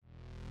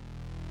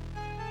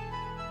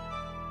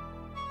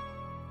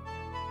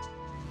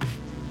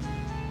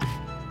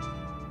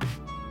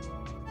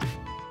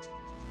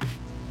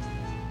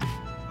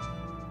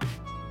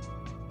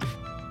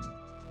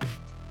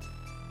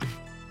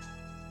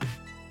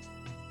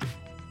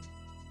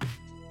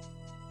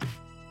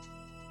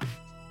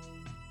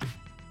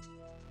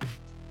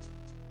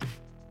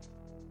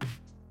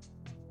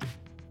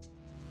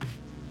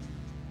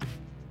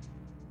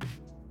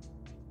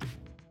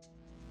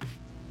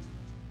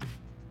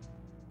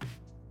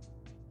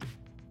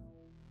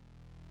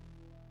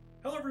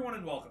Hello, everyone,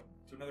 and welcome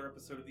to another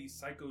episode of the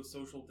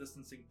Psychosocial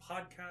Distancing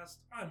Podcast.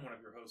 I'm one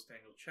of your hosts,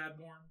 Daniel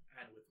Chadbourne,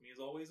 and with me, as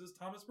always, is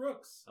Thomas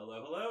Brooks.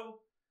 Hello, hello.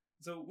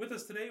 So, with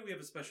us today, we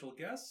have a special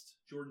guest.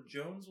 Jordan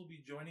Jones will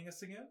be joining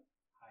us again.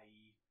 Hi.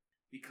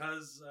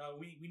 Because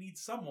we need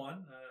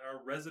someone,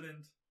 our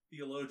resident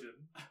theologian,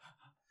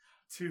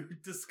 to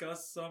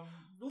discuss some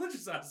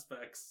religious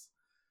aspects.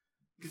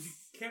 Because you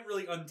can't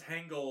really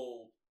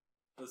untangle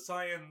the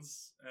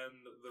science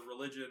and the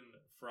religion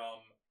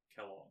from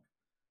Kellogg.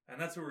 And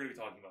that's what we're going to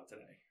be talking about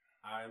today.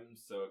 I'm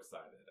so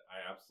excited.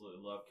 I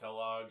absolutely love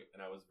Kellogg,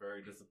 and I was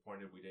very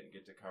disappointed we didn't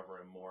get to cover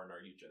him more in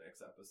our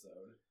eugenics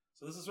episode.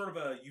 So this is sort of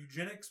a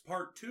eugenics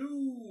part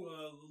 2,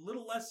 a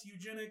little less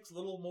eugenics, a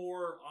little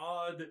more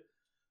odd,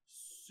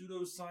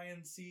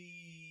 pseudoscience-y.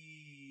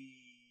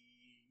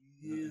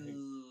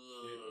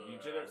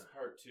 Eugenics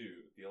part 2,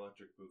 the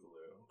electric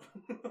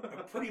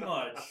boogaloo. Pretty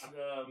much.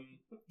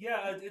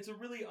 Yeah, it's a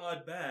really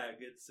odd bag.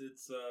 It's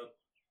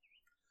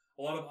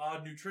a lot of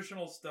odd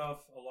nutritional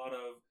stuff, a lot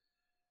of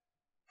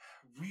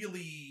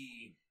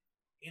really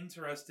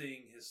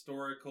interesting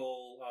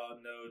historical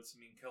notes. I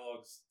mean,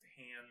 Kellogg's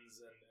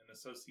hands and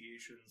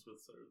associations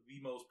with sort of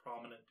the most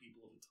prominent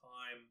people of the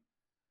time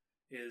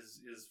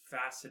is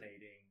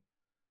fascinating.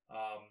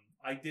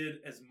 I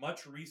did as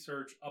much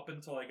research up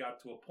until I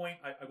got to a point.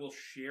 I will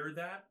share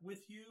that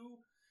with you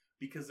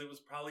because it was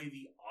probably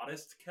the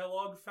oddest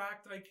Kellogg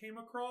fact I came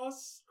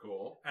across.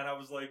 Cool. And I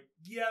was like,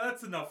 yeah,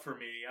 that's enough for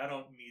me. I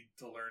don't need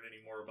to learn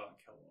any more about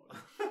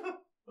Kellogg.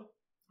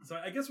 So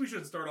I guess we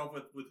should start off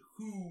with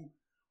who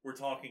we're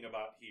talking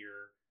about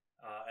here,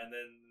 and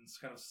then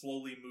kind of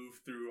slowly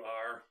move through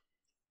our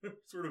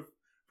sort of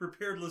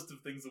prepared list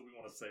of things that we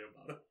want to say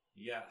about it.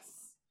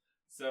 Yes.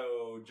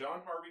 So John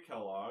Harvey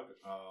Kellogg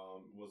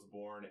was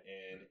born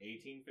in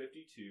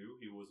 1852.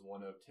 He was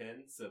one of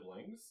 10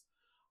 siblings.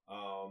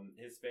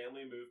 His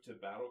family moved to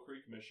Battle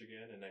Creek,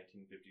 Michigan in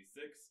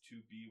 1956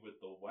 to be with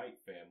the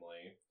White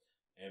family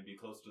and be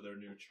close to their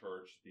new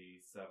church, the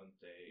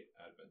Seventh-day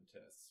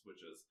Adventists,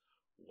 which is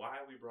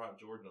why we brought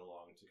Jordan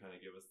along to kind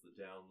of give us the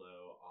down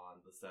low on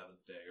the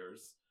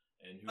Seventh-dayers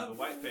and who the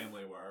White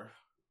family were.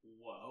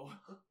 Whoa.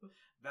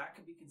 That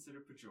could be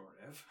considered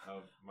pejorative.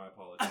 Oh, my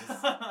apologies.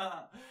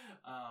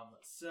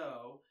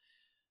 So,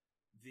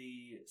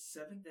 the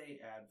Seventh-day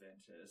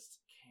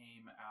Adventist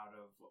came out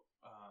of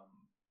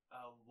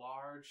a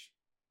large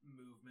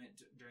movement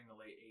during the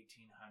late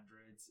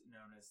 1800s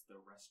known as the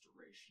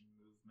Restoration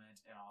Movement,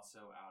 and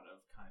also out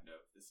of kind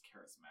of this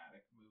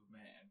charismatic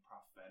movement and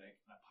prophetic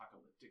and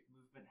apocalyptic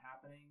movement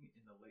happening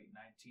in the late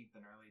 19th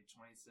and early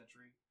 20th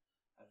century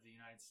of the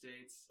United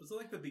States. Was it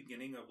like the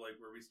beginning of like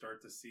where we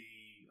start to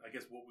see, I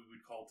guess, what we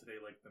would call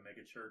today like the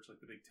mega church, like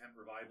the big tent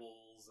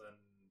revivals and...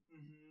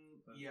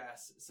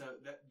 Yes, so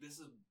this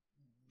is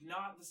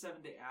not the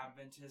Seventh-day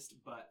Adventist,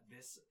 but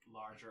this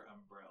larger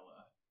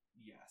umbrella.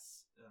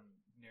 Yes,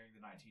 nearing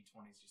the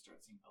 1920s, you start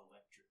seeing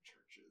electric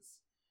churches,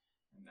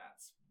 and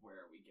that's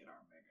where we get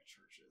our mega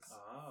churches.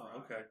 Oh,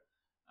 from. okay.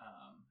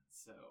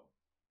 So,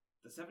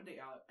 the Seventh-day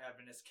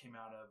Adventists came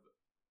out of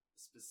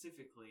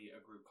specifically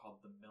a group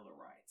called the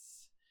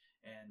Millerites,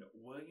 and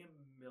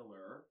William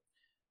Miller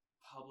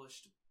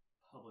published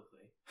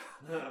publicly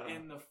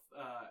in the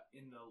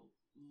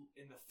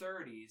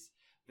 30s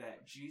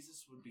that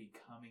Jesus would be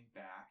coming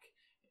back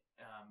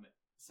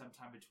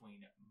sometime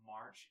between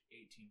March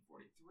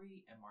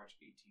 1843 and March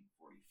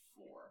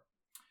 1844.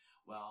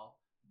 Well,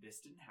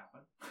 this didn't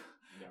happen.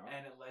 No.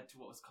 And it led to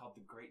what was called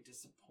the Great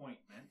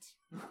Disappointment.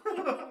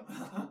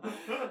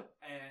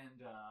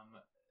 And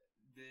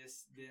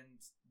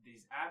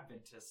these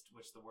Adventists,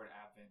 which the word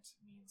Advent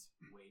means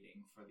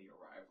waiting for the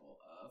arrival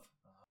of,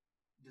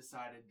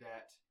 decided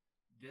that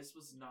this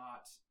was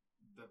not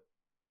the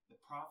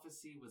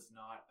prophecy was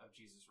not of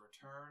Jesus'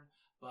 return,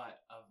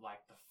 but of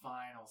like the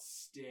final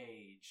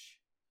stage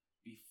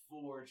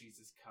before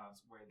Jesus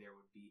comes, where there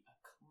would be a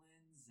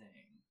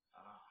cleansing,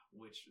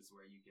 which is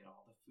where you get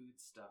all the food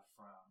stuff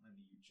from and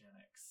the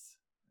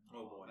eugenics and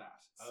all of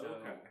that.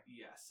 So, okay.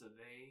 Yeah, so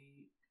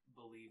they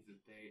believe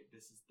that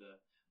this is the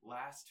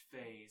last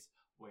phase,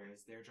 where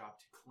it's their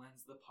job to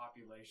cleanse the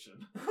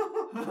population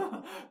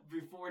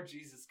before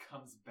Jesus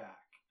comes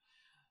back.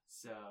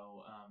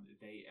 So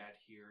they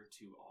adhere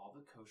to all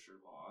the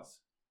kosher laws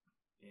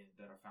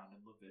that are found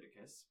in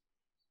Leviticus.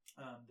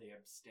 They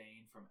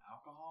abstain from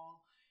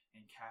alcohol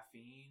and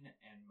caffeine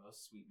and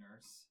most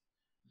sweeteners.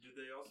 Did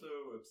they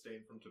also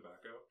abstain from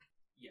tobacco?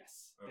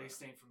 Yes, Okay. they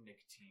abstain from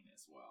nicotine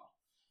as well.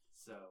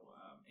 So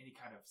any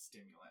kind of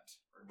stimulant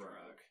or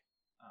drug,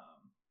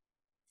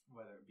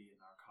 whether it be a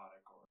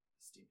narcotic or a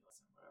stimulant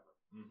or whatever.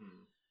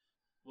 Mm-hmm.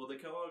 Well, the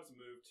Kellogg's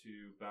moved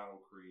to Battle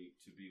Creek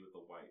to be with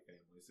the White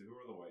family. So who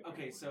are the White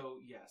family? Okay,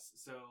 so yes.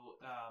 So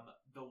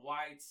the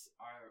Whites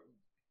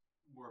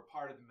were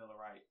part of the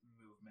Millerite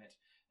movement,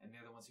 and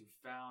they're the ones who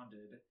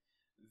founded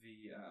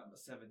the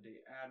Seventh-day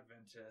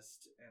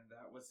Adventist, and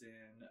that was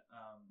in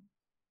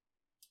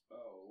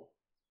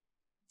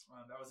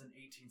that was in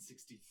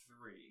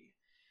 1863.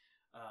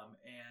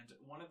 And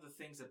one of the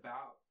things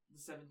about the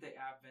Seventh-day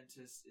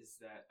Adventists is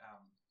that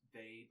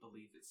they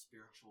believe that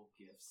spiritual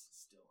gifts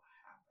still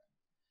happen.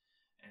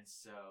 And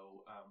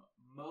so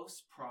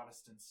most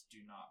Protestants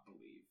do not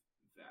believe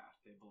that.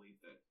 They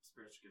believe that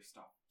spiritual gifts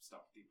stopped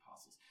with the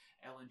apostles.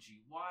 Ellen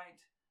G.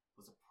 White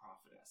was a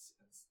prophetess,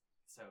 and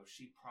so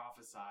she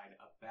prophesied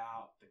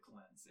about the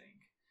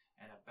cleansing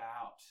and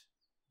about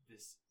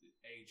this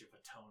age of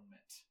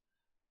atonement,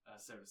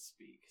 so to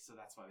speak. So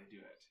that's why they do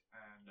it.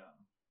 And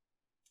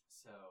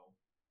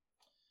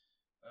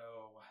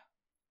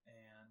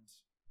and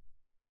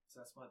so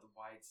that's why the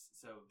Whites.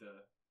 So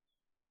the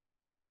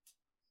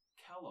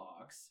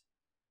Kellogg's,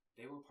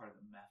 they were part of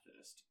the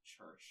Methodist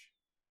Church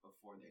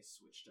before they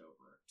switched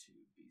over to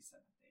be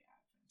Seventh-day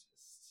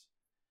Adventists.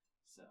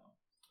 So.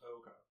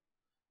 Okay.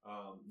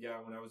 Yeah,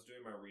 when I was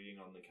doing my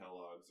reading on the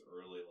Kellogg's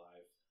early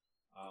life,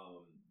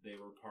 they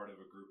were part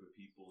of a group of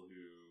people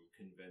who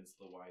convinced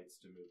the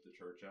Whites to move the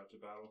church out to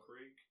Battle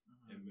Creek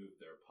and move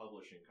their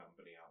publishing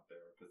company out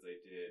there, because they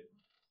did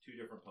 2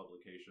 different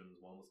publications.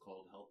 One was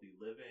called Healthy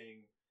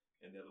Living,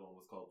 and the other one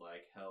was called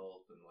like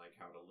Health and like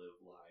How to Live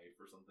Life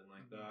or something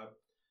like that.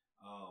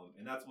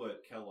 And that's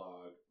what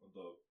Kellogg,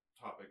 the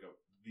topic of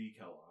the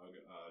Kellogg,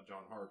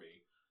 John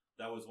Harvey,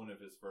 that was one of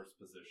his first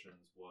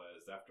positions.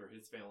 Was after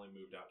his family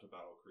moved out to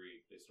Battle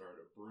Creek, they started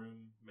a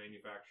broom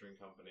manufacturing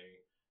company,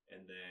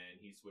 and then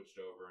he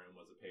switched over and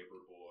was a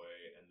paper boy,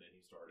 and then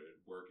he started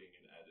working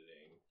and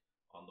editing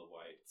on the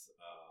White's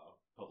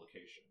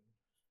publication.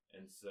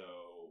 And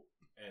so,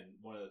 and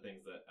one of the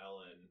things that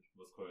Ellen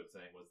was quoted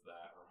saying was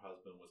that her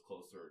husband was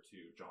closer to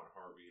John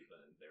Harvey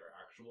than their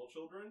actual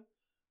children,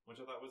 which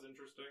I thought was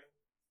interesting.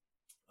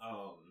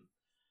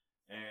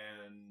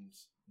 And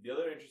the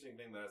other interesting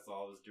thing that I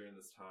saw was during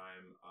this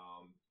time,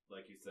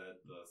 like you said,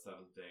 the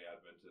Seventh-day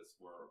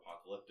Adventists were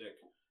apocalyptic,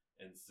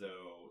 and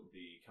so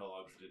the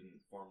Kellogg's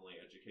didn't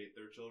formally educate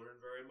their children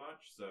very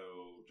much. So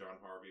John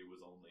Harvey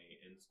was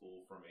only in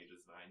school from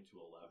ages 9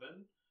 to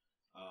 11,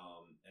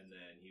 and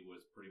then he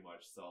was pretty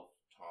much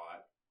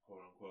self-taught,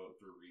 quote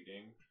unquote, through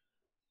reading.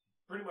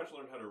 Pretty much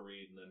learned how to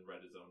read, and then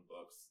read his own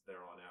books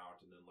there on out,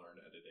 and then learned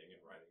editing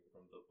and writing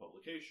from the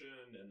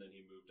publication. And then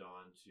he moved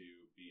on to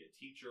be a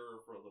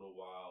teacher for a little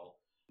while.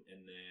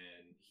 And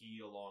then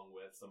he, along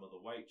with some of the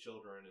White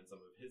children and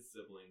some of his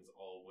siblings,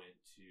 all went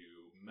to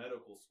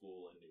medical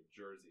school in New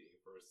Jersey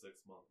for a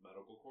 6-month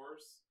medical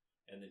course.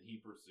 And then he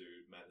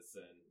pursued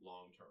medicine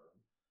long-term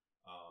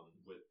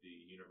with the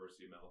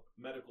University of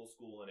Medical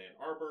School in Ann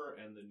Arbor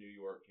and the New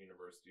York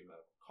University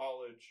Medical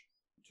College,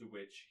 to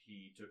which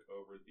he took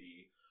over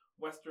the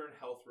Western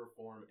Health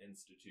Reform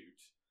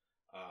Institute,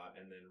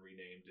 and then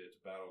renamed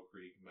it Battle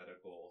Creek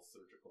Medical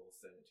Surgical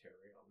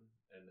Sanitarium.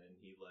 And then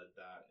he led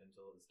that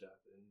until his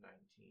death in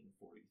 1943.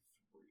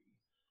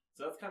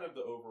 So that's kind of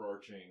the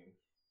overarching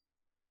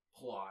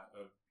plot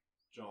of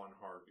John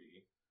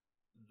Harvey.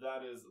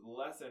 That is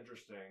less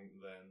interesting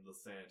than the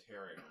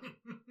sanitarium.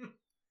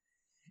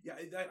 Yeah,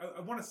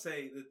 I want to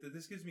say that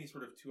this gives me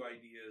sort of 2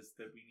 ideas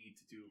that we need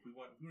to do. If we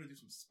want to do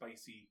some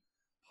spicy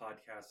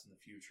podcasts in the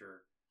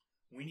future,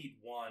 we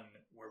need one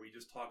where we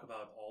just talk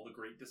about all the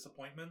great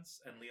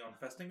disappointments and Leon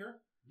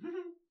Festinger.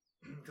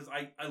 Because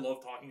I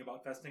love talking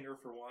about Festinger,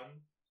 for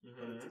one.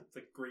 Mm-hmm. It's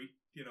a great,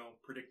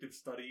 predictive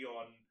study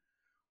on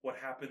what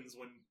happens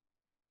when,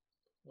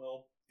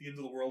 the end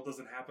of the world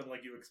doesn't happen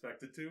like you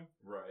expect it to.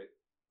 Right.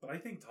 But I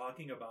think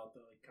talking about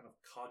the kind of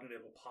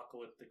cognitive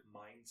apocalyptic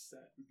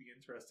mindset would be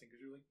interesting,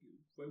 because you're like,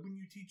 why wouldn't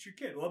you teach your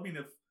kid? Well, I mean,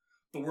 if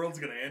the world's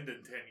going to end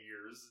in 10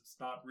 years,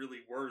 it's not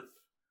really worth.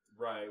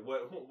 Right.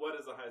 What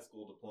is a high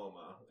school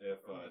diploma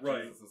if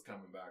Jesus is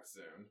coming back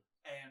soon?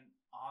 And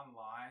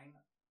online,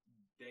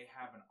 they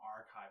have an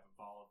archive of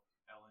all of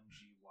Ellen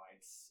G.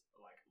 White's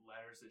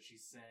letters that she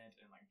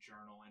sent and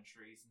journal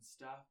entries and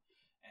stuff.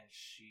 And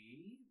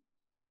she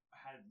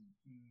had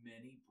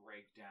many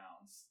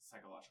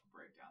psychological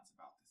breakdowns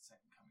about the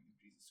second coming of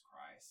Jesus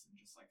Christ, and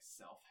just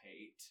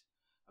self-hate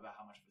about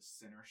how much of a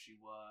sinner she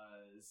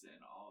was,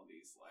 and all of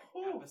these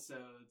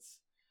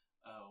episodes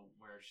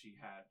where she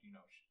had,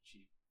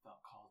 she felt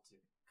called to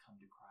come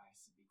to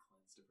Christ and be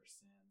cleansed of her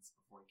sins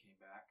before he came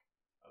back.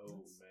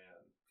 Oh,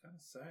 man. Kind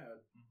of sad.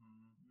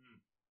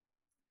 Mm-hmm.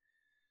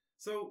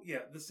 So,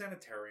 yeah, the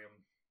sanitarium.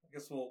 I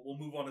guess we'll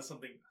move on to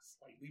something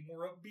slightly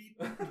more upbeat.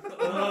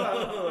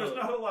 There's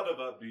not a lot of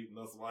upbeat in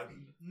this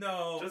one.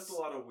 No. Just a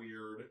lot of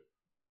weird.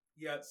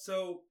 Yeah,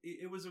 so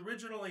it was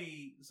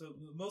originally... So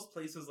most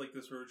places like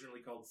this were originally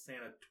called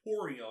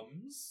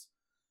sanatoriums.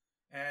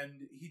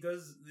 And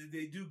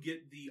they do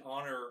get the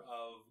honor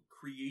of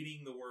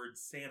creating the word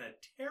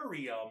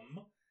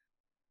sanitarium,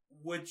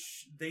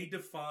 which they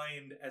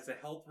defined as a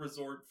health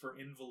resort for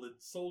invalid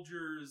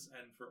soldiers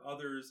and for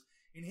others.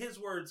 In his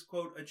words,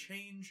 quote, a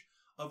change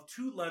of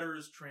 2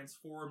 letters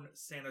transformed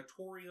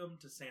sanatorium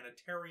to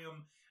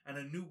sanitarium, and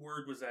a new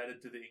word was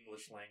added to the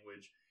English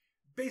language.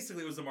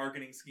 Basically, it was a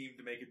marketing scheme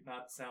to make it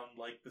not sound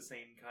like the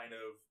same kind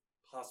of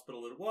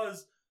hospital it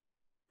was,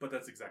 but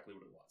that's exactly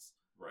what it was.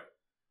 Right.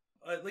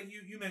 Like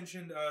you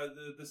mentioned,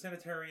 the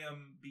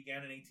sanitarium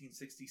began in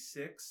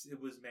 1866. It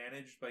was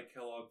managed by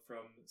Kellogg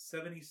from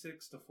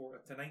 76 to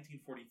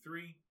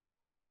 1943.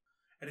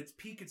 At its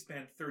peak, it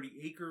spanned 30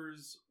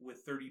 acres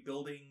with 30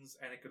 buildings,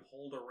 and it could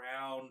hold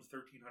around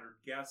 1,300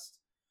 guests.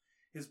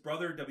 His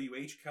brother,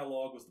 W.H.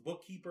 Kellogg, was the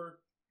bookkeeper.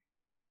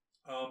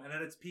 And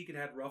at its peak, it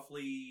had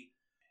roughly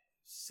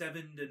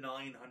 700 to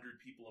 900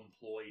 people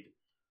employed.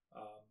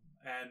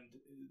 And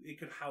it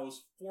could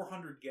house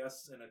 400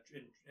 guests and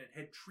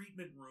had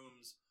treatment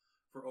rooms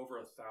for over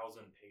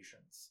 1,000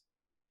 patients.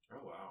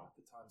 Oh, wow. At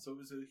the time. So it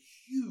was a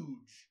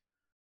huge,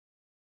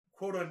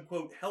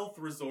 quote-unquote, health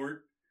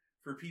resort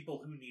for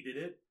people who needed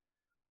it.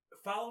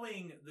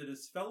 Following the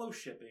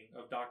disfellowshipping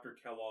of Dr.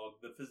 Kellogg,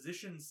 the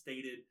physician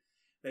stated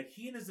that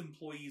he and his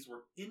employees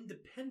were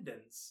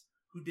independents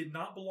who did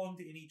not belong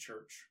to any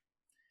church,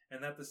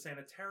 and that the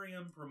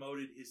sanitarium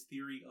promoted his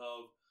theory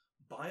of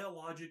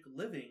biologic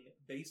living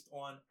based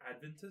on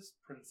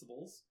Adventist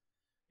principles.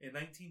 In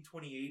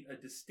 1928,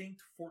 a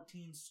distinct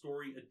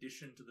 14-story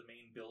addition to the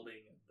main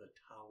building, the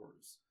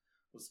Towers,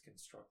 was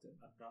constructed.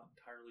 I'm not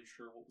entirely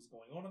sure what was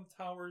going on in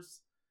the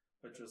Towers,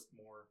 but just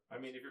more. I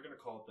mean, if you're going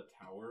to call it the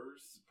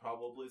Towers,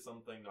 probably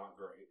something not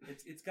great.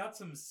 It's got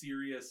some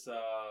serious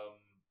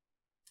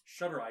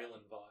Shutter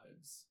Island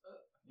vibes.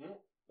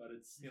 But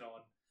it's,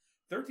 on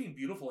 13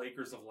 beautiful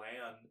acres of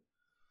land.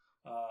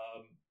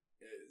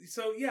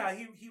 So yeah,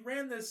 he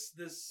ran this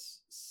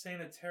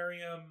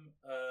sanitarium.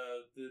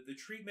 The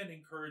treatment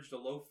encouraged a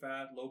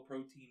low-fat,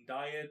 low-protein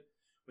diet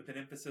with an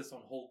emphasis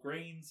on whole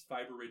grains,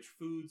 fiber-rich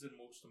foods, and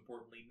most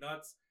importantly,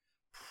 nuts.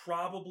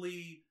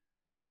 Probably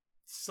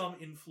some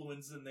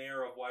influence in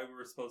there of why we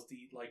were supposed to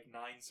eat like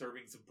 9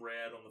 servings of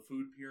bread on the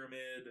food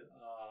pyramid,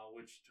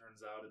 which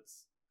turns out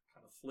it's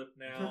kind of flipped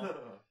now.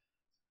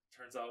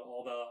 Turns out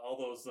all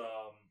those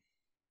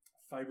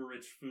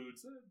fiber-rich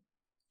foods,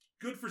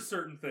 good for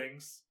certain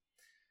things.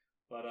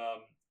 But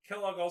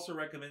Kellogg also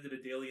recommended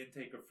a daily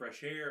intake of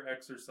fresh air,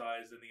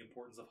 exercise, and the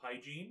importance of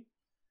hygiene.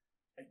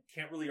 I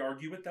can't really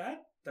argue with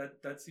that.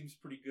 That seems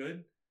pretty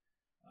good.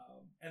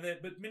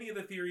 But many of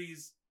the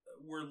theories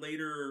were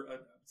later, I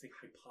would say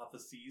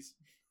hypotheses,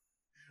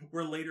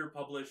 were later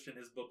published in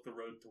his book, The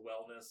Road to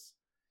Wellness.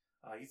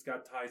 He's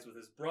got ties with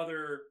his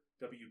brother,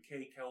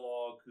 W.K.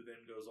 Kellogg, who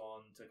then goes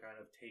on to kind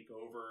of take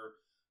over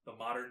the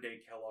modern-day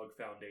Kellogg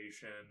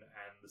Foundation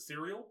and the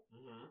cereal.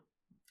 Mm-hmm.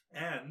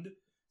 And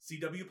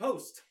C.W.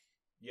 Post.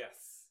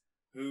 Yes.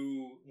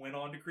 Who went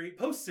on to create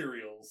Post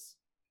cereals.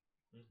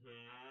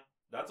 Mm-hmm.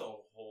 That's a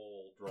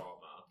whole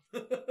drama.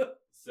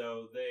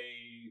 So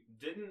they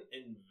didn't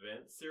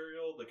invent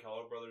cereal. The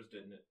Kellogg brothers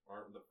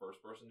aren't the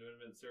first person to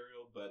invent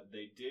cereal, but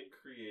they did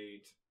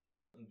create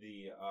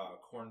the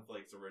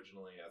cornflakes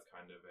originally as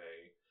kind of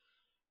a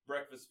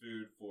breakfast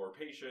food for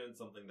patients,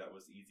 something that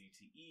was easy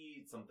to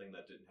eat, something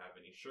that didn't have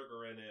any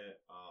sugar in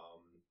it,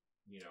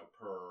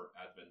 per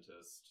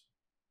Adventist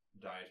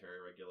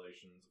dietary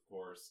regulations, of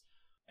course.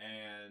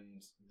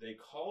 And they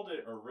called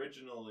it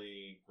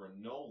originally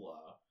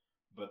granola,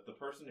 but the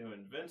person who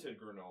invented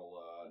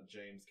granola,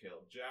 James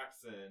Caleb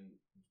Jackson,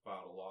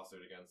 filed a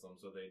lawsuit against them,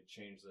 so they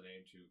changed the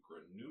name to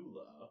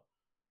Granula.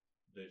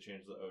 They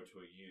changed the O to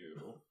a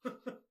U.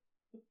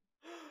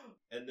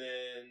 And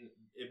then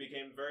it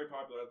became very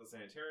popular at the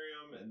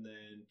sanitarium, and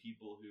then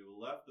people who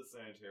left the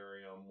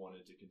sanitarium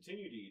wanted to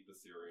continue to eat the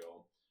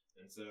cereal,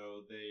 and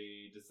so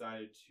they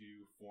decided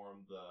to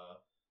form the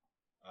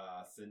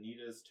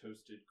Sanitas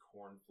Toasted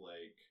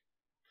Cornflake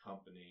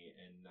Company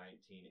in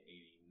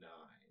 1989,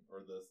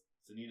 or the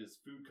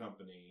Sanitas Food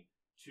Company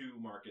to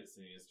market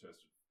Sanitas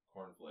Toasted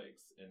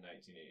Cornflakes in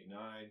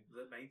 1989. Was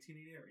that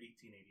 1980 or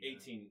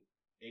 1889?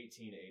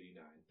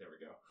 1889. There we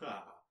go.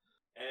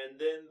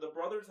 And then the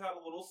brothers had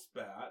a little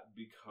spat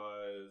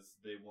because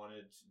they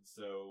wanted to,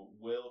 so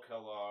Will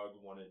Kellogg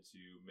wanted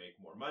to make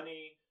more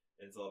money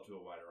and sell it to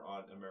a wider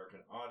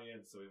American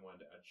audience, so he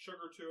wanted to add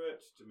sugar to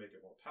it to make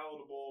it more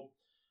palatable.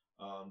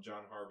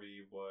 John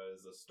Harvey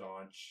was a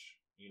staunch,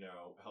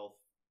 health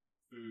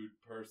food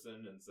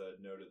person and said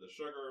no to the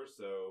sugar,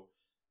 so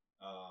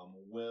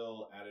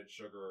Will added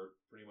sugar,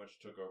 pretty much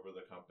took over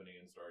the company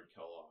and started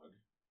Kellogg.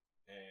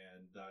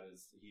 And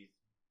he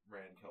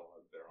ran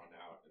Kellogg there on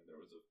out, and there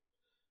was a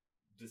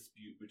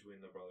dispute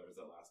between the brothers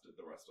that lasted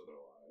the rest of their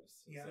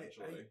lives. Yeah,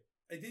 essentially.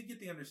 I did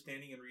get the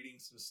understanding in reading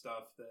some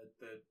stuff that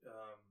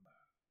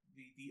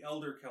the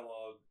elder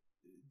Kellogg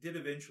did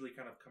eventually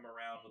kind of come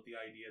around with the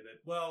idea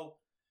that,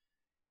 well,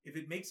 if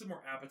it makes it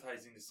more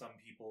appetizing to some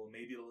people,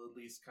 maybe it'll at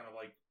least kind of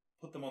like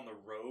put them on the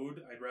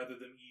road. I'd rather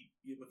them eat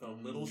it with a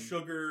little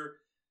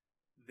sugar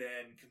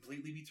than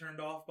completely be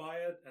turned off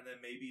by it, and then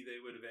maybe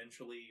they would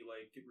eventually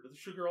like get rid of the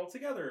sugar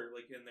altogether,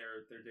 like in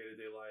their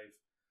day-to-day life.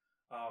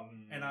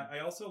 And I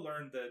also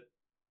learned that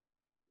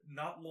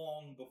not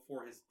long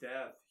before his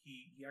death,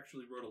 he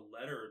actually wrote a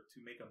letter to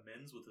make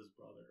amends with his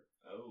brother.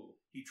 Oh.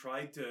 He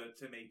tried to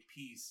make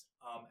peace,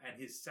 and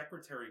his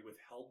secretary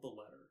withheld the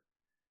letter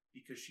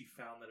because she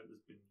found that it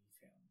was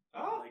beneath him.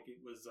 Oh. Like it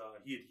was,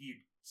 he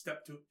had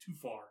stepped too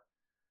far.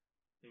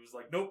 It was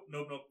like, nope,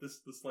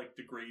 this like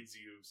degrades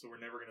you, so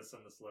we're never going to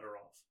send this letter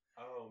off.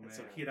 Oh, man. And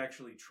so he had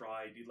actually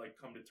tried, he'd like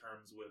come to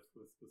terms with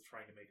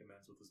trying to make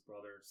amends with his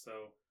brother.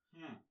 So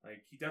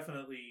Like, he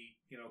definitely,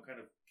 kind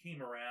of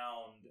came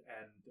around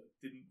and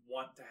didn't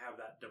want to have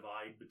that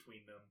divide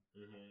between them,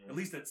 at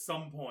least at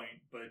some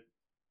point, but...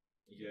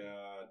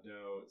 Yeah,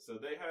 no. So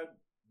they had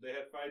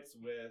fights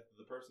with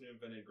the person who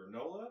invented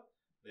granola,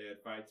 they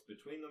had fights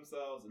between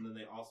themselves, and then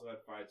they also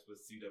had fights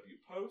with C.W.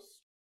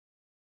 Post,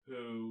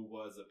 who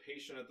was a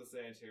patient at the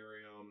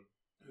sanitarium,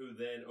 who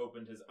then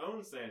opened his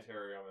own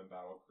sanitarium in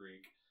Battle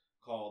Creek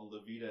called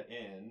Levita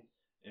Inn,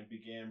 and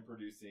began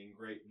producing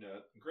grape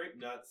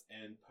nuts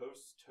and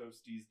Post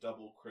Toasties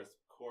Double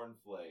Crisp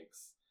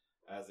cornflakes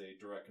as a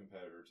direct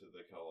competitor to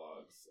the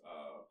Kellogg's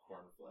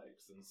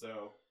cornflakes. And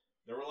so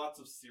there were lots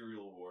of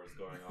cereal wars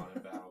going on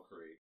in Battle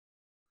Creek.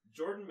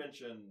 Jordan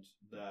mentioned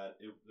that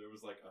there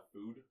was like a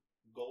food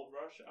gold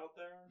rush out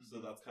there,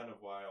 so that's kind of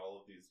why all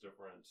of these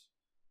different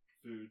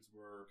foods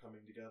were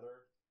coming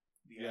together.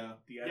 I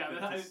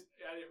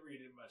didn't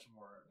read it much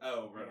more.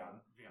 Oh, right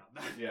on. Beyond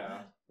that.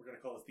 Yeah. We're going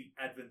to call this the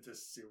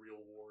Adventist Cereal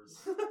Wars.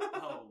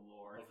 Oh,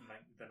 Lord. Of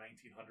the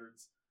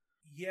 1900s.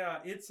 Yeah,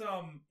 it's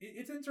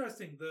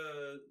interesting.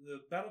 The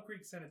Battle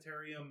Creek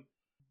Sanitarium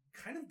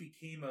kind of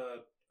became a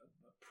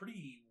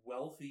pretty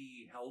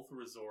wealthy health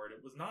resort.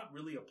 It was not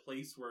really a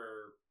place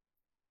where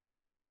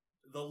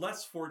the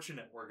less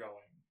fortunate were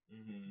going.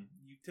 Mm-hmm.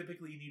 You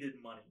typically needed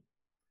money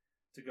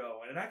to go,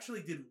 and it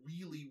actually did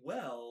really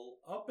well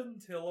up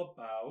until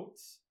about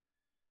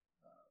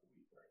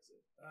where is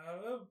it?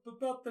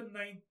 About the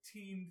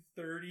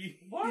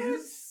 1930s. What?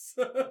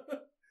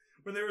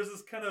 When there was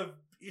this kind of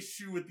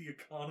issue with the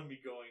economy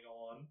going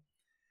on,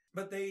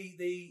 but they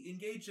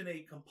engaged in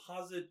a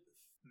composite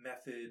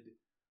method.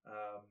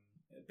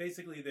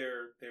 Basically,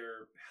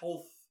 their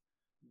health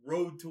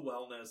road to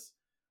wellness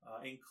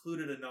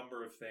included a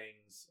number of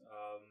things: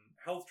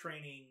 health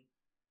training.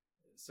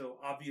 So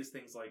obvious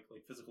things like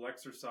physical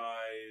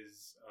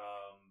exercise,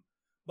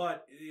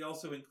 but it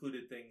also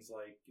included things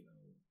like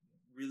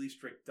really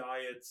strict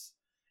diets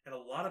and a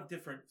lot of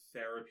different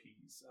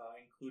therapies,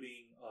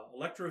 including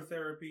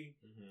electrotherapy,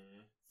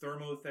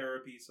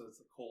 thermotherapy, so it's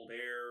the cold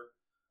air,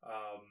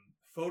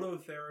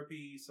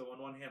 phototherapy. So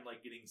on one hand,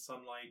 like getting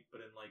sunlight,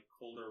 but in like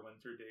colder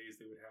winter days,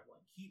 they would have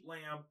like heat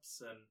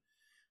lamps and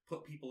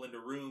put people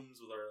into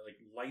rooms where like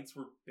lights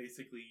were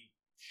basically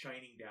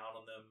shining down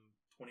on them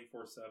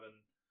 24/7.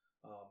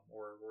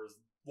 Or as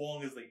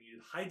long as they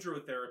needed.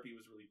 Hydrotherapy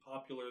was really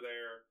popular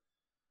there,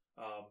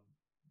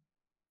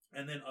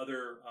 and then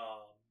other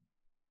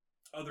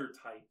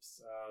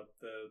types.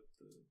 The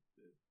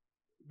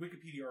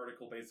Wikipedia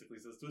article basically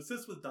says, to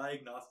assist with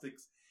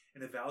diagnostics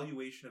and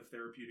evaluation of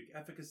therapeutic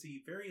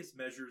efficacy, various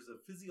measures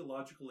of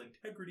physiological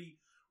integrity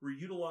were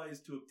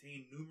utilized to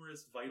obtain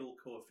numerous vital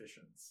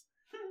coefficients.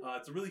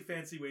 It's a really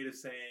fancy way of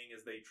saying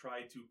is they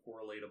tried to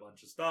correlate a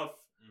bunch of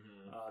stuff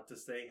to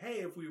say,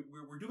 hey, if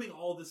we're doing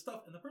all this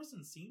stuff and the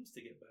person seems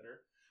to get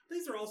better.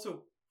 These are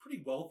also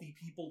pretty wealthy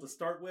people to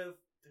start with.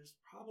 There's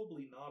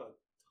probably not a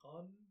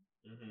ton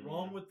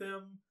wrong with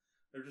them.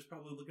 They're just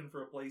probably looking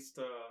for a place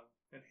to,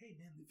 and hey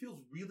man, it feels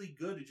really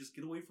good to just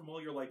get away from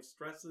all your life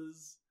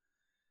stresses,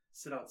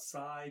 sit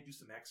outside, do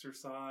some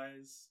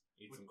exercise,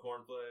 eat some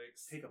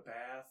cornflakes, take a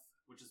bath.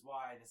 Which is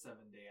why the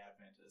Seventh-day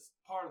Adventists,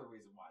 part of the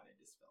reason why they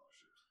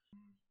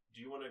disfellowshipped.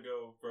 Do you want to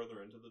go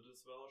further into the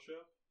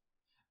disfellowship?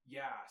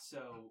 Yeah,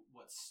 so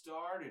what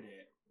started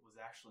it was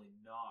actually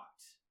not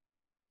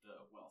the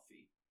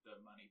wealthy, the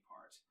money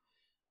part.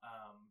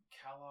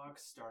 Kellogg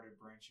started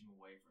branching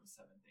away from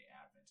Seventh-day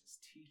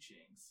Adventist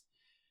teachings,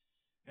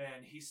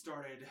 and he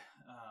started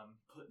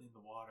putting in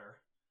the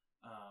water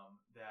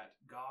that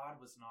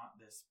God was not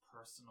this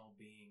personal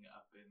being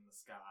up in the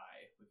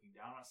sky looking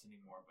down on us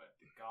anymore, but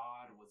that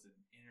God was an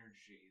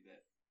energy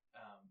that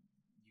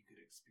you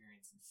could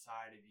experience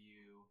inside of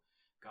you.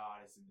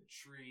 God is in the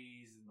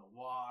trees, in the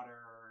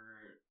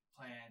water,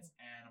 plants,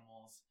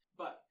 animals.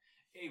 But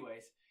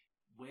anyways,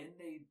 when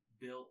they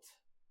built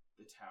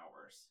the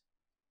towers,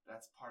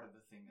 that's part of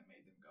the thing that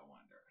made them go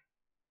under,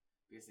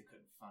 because they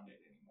couldn't fund it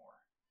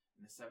anymore.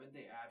 And the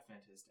Seventh-day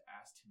Adventist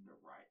asked him to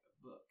write a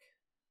book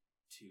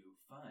to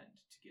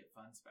get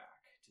funds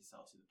back to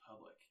sell to the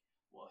public.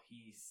 Well,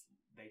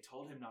 they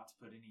told him not to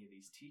put any of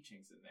these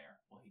teachings in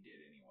there. Well, he did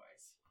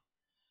anyways.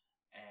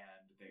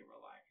 And they were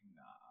like,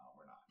 nah,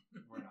 we're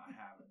not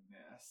having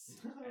this.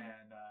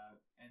 And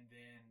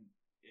then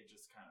it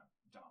just kind of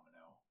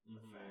domino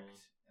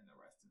effect, and the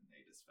rest of them,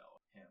 they just fell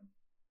him.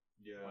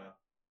 Yeah.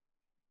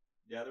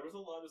 Yeah, there was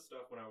a lot of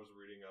stuff when I was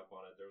reading up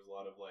on it. There was a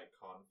lot of like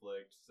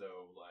conflict.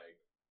 So like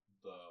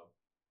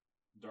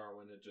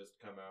Darwin had just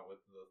come out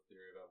with the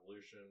theory of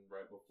evolution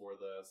right before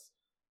this,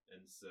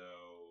 and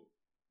so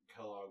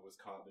Kellogg was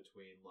caught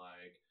between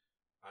like,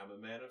 I'm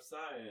a man of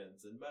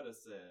science and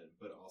medicine,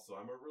 but also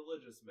I'm a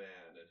religious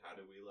man, and how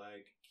do we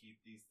like keep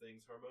these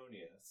things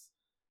harmonious?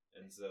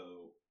 And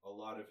so a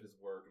lot of his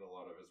work and a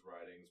lot of his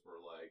writings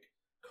were like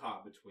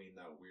caught between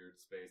that weird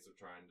space of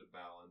trying to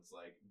balance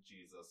like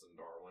Jesus and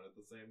Darwin at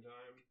the same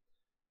time,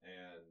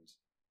 and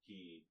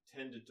he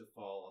tended to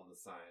fall on the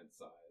science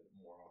side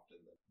more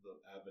often than the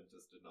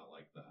Adventists did not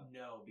like that.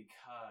 No,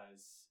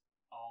 because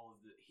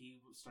he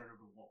started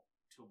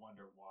to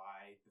wonder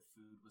why the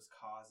food was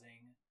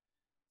causing,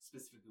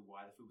 specifically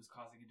why the food was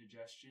causing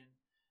indigestion.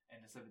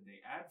 And so the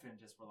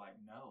Adventists were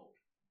like, no,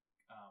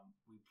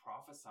 we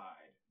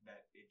prophesied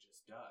that it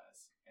just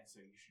does. And so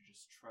you should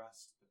just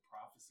trust the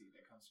prophecy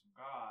that comes from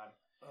God.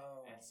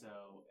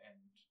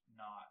 And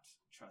not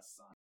trust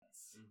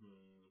science.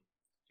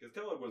 Because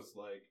Kellogg was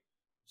like,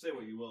 say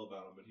what you will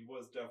about him, but he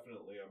was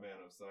definitely a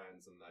man of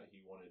science in that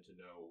he wanted to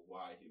know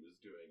why he was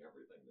doing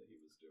everything that he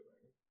was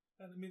doing.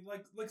 And I mean,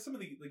 like some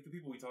of the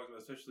people we talked about,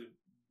 especially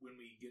when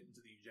we get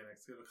into the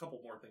eugenics, we have a couple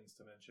more things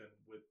to mention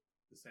with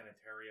the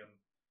sanitarium.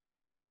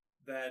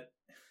 That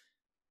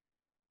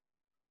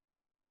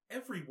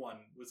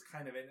everyone was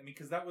kind of in. I mean,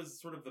 because that was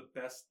sort of the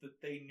best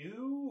that they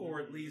knew, or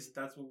at least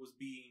that's what was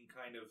being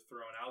kind of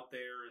thrown out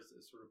there as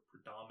a sort of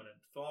predominant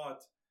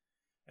thought.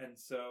 And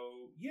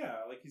so,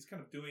 yeah, like he's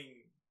kind of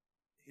doing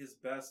his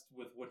best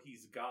with what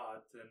he's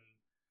got. And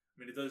I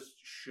mean, it does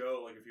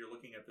show, like if you're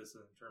looking at this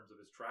in terms of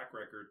his track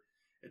record,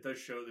 it does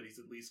show that he's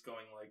at least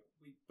going like,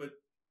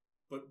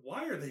 but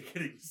why are they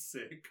getting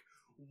sick?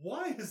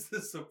 Why is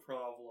this a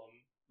problem?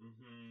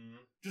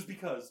 Just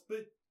because,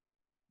 but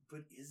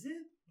is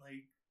it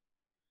like,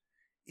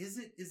 is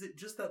it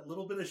just that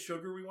little bit of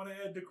sugar we want to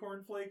add to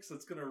cornflakes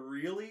that's going to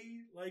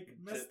really like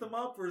mess them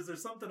up, or is there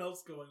something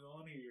else going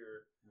on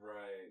here?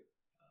 Right.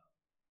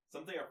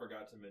 Something I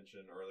forgot to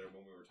mention earlier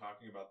when we were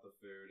talking about the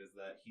food is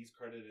that he's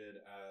credited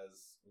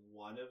as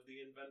one of the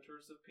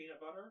inventors of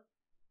peanut butter.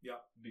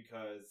 Yeah.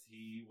 Because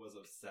he was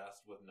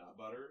obsessed with nut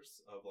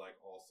butters of like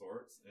all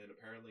sorts, and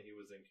apparently he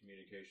was in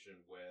communication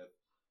with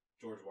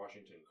George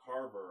Washington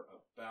Carver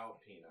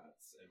about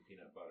peanuts and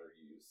peanut butter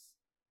use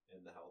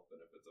and the health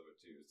benefits of it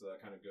too. So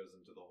that kind of goes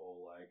into the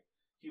whole like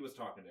he was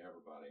talking to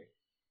everybody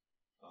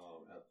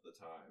at the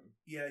time.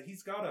 Yeah,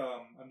 he's got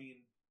I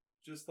mean,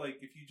 just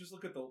like if you just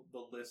look at the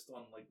list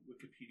on like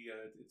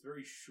Wikipedia, it's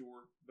very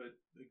short, but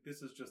like,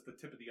 this is just the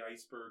tip of the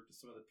iceberg to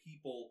some of the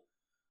people.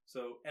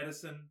 So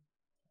Edison,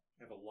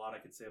 I have a lot I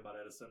could say about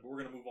Edison, but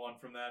we're gonna move on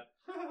from that.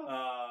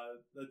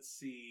 Let's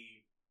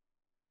see.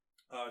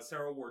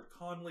 Sarah Ward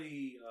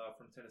Conley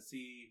from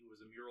Tennessee, who was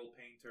a mural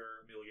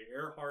painter. Amelia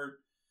Earhart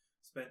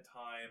spent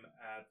time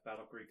at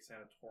Battle Creek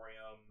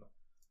Sanatorium.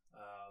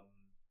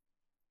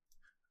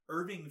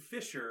 Irving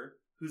Fisher,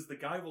 who's the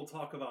guy we'll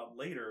talk about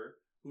later,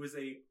 who is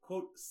a,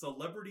 quote,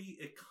 celebrity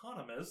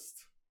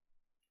economist.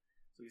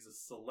 So he's a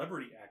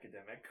celebrity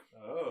academic.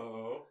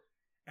 Oh.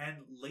 And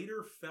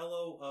later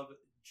fellow of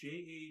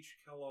J.H.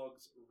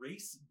 Kellogg's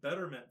Race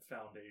Betterment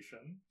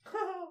Foundation.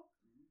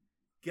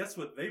 Guess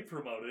what they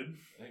promoted?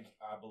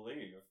 I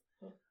believe.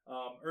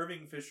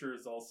 Irving Fisher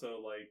is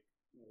also like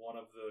one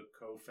of the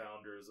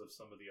co-founders of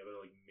some of the other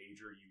like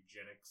major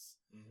eugenics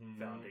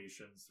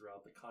foundations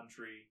throughout the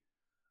country.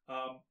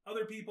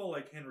 Other people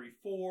like Henry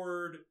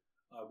Ford,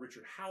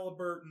 Richard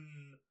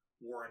Halliburton,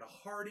 Warren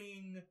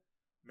Harding,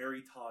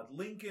 Mary Todd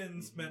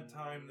Lincoln spent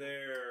time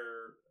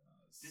there.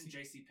 Didn't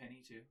J.C.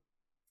 Penney too?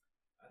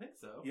 I think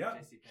so. Yeah.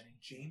 J.C. Penney.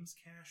 James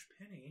Cash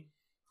Penney,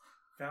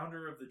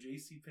 founder of the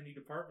J.C. Penney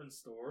department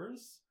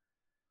stores.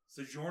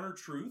 Sojourner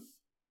Truth,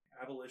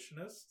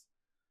 abolitionist.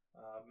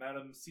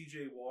 Madam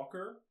C.J.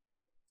 Walker.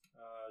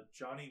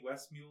 Johnny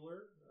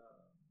Westmuller,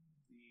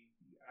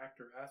 the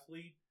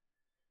actor-athlete.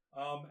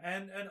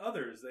 And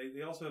others.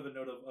 They also have a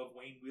note of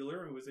Wayne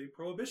Wheeler, who is a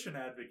prohibition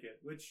advocate,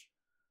 which,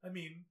 I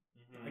mean,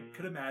 I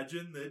could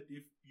imagine that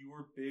if you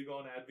were big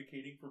on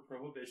advocating for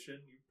prohibition,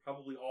 you're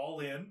probably all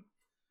in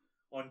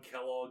on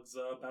Kellogg's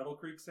Battle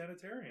Creek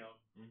Sanitarium.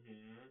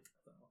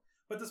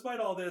 But despite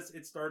all this,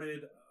 it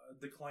started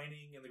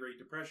declining in the Great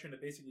Depression.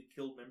 It basically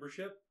killed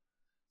membership.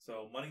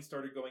 So money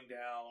started going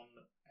down,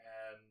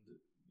 and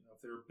you know,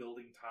 if they were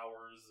building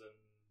towers and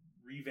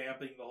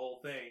revamping the whole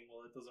thing,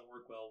 well, it doesn't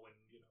work well when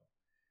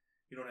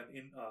you don't have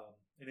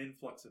an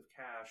influx of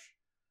cash.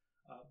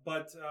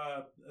 But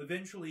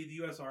eventually, the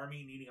U.S.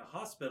 Army, needing a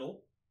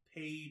hospital,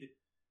 paid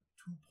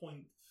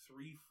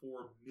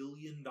 $2.34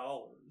 million.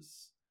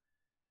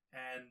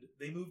 And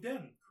they moved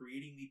in,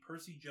 creating the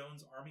Percy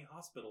Jones Army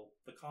Hospital.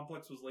 The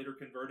complex was later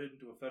converted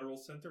into a federal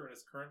center and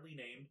is currently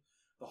named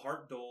the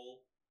Hart Dole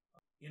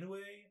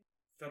Inouye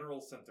Federal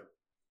Center.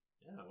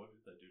 Yeah, what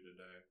did they do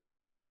today?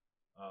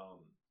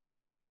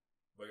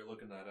 While you're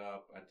looking that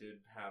up, I did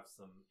have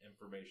some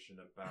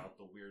information about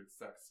the weird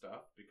sex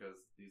stuff,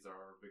 because these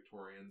are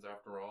Victorians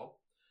after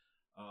all.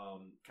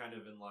 Kind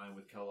of in line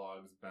with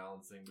Kellogg's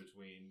balancing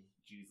between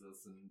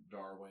Jesus and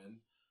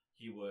Darwin.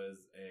 He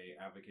was a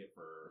advocate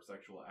for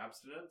sexual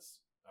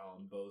abstinence,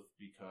 both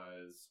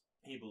because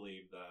he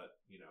believed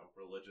that, you know,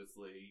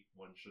 religiously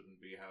one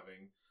shouldn't be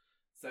having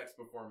sex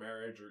before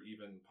marriage or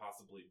even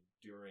possibly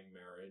during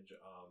marriage.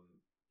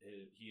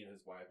 He and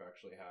his wife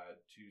actually had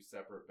 2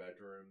 separate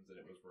bedrooms, and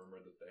it was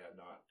rumored that they had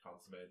not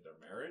consummated their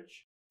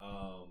marriage.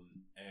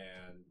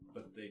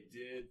 But they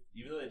did,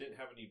 even though they didn't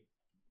have any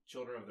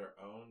children of their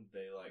own,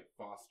 they like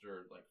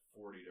fostered like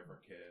 40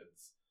 different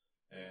kids,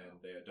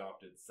 and they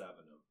adopted 7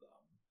 of them.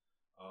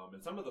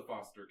 And some of the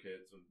foster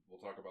kids, and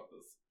we'll talk about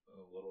this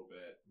a little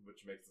bit,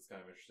 which makes this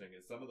kind of interesting,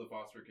 is some of the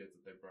foster kids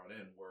that they brought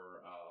in were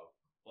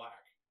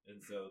black.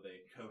 and so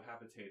they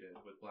cohabitated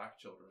with black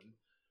children,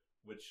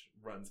 which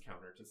runs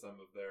counter to some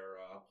of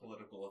their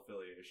political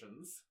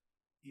affiliations.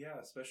 Yeah,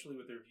 especially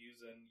with their views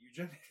on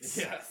eugenics.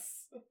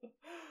 Yes.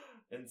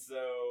 And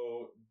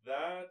so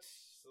that,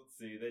 let's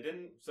see, they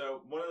didn't,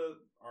 so one of the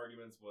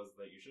arguments was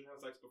that you shouldn't have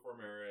sex before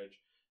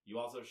marriage. You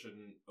also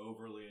shouldn't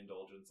overly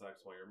indulge in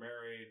sex while you're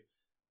married.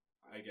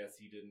 I guess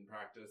he didn't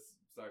practice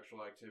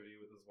sexual activity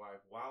with his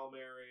wife while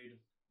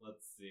married.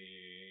 Let's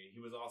see,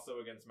 he was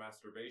also against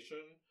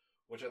masturbation,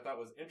 which I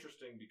thought was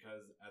interesting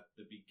because at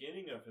the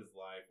beginning of his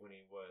life, when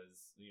he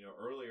was,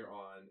 earlier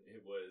on,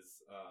 it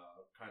was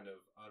kind of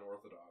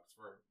unorthodox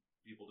for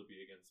people to be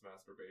against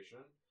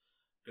masturbation.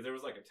 Because there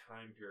was like a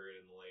time period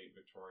in the late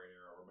Victorian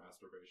era where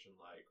masturbation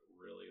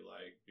really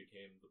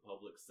became the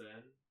public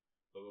sin.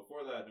 But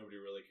before that, nobody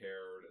really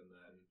cared, and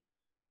then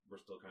we're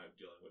still kind of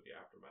dealing with the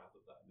aftermath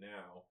of that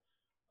now.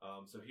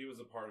 So he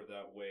was a part of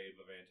that wave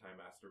of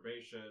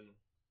anti-masturbation.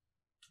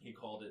 He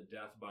called it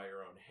death by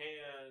your own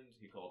hand.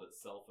 He called it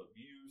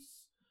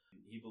self-abuse.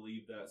 He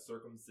believed that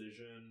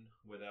circumcision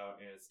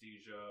without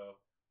anesthesia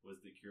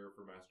was the cure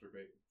for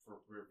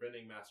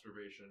preventing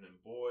masturbation in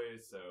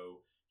boys.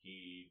 So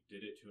he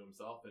did it to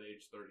himself at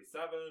age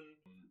 37.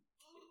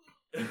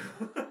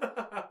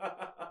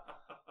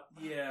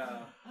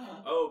 Yeah.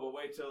 Oh, but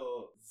wait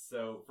till...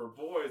 So, for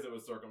boys, it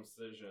was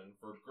circumcision.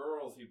 For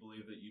girls, he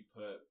believed that you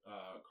put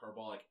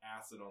carbolic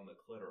acid on the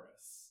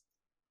clitoris.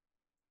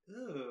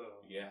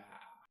 Ugh. Yeah.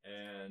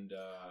 And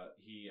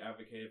he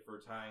advocated for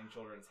tying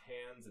children's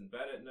hands in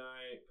bed at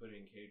night,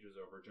 putting cages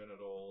over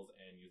genitals,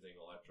 and using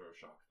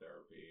electroshock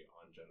therapy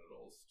on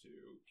genitals to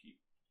keep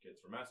kids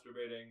from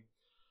masturbating.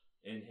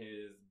 In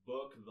his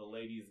book, The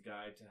Lady's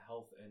Guide to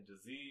Health and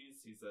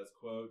Disease, he says,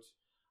 quote,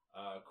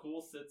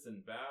 cool sits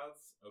and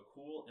baths, a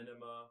cool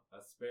enema,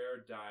 a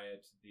spare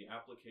diet, the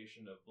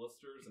application of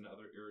blisters and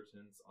other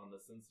irritants on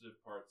the sensitive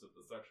parts of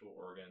the sexual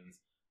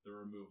organs, the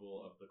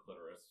removal of the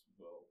clitoris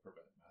will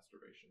prevent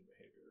masturbation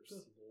behaviors.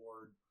 Good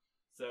Lord.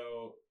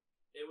 So,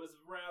 it was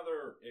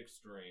rather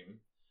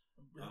extreme.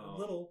 A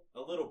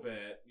little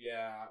bit,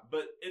 yeah.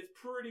 But it's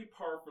pretty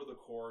par for the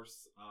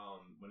course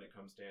when it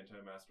comes to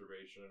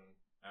anti-masturbation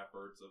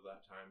efforts of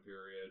that time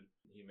period.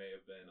 He may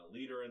have been a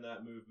leader in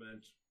that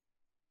movement,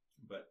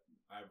 but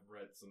I've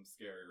read some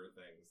scarier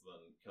things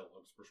than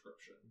Kellogg's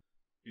prescription.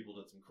 People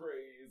did some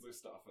crazy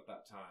stuff at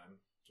that time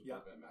to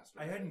prevent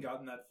masturbation. I hadn't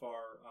gotten that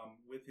far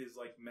with his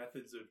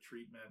methods of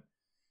treatment.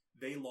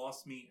 They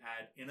lost me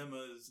at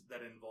enemas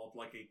that involved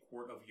a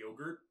quart of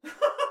yogurt.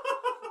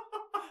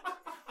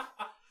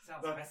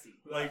 Sounds messy.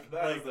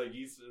 That is a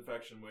yeast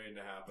infection waiting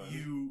to happen.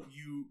 You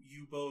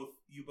both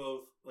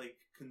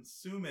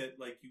consume it,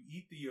 you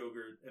eat the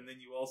yogurt, and then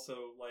you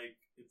also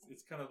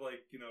it's kind of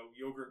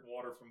yogurt and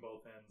water from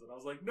both ends. And I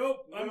was like,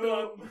 nope, I'm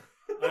done.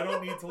 I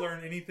don't need to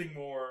learn anything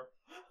more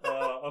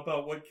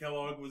about what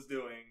Kellogg was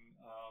doing.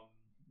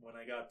 When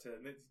I got to,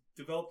 and it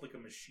developed a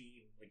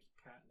machine,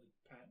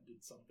 patented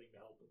something to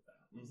help with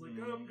that. I was like,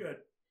 oh, I'm good.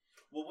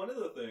 Well, one of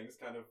the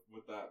things kind of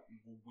with that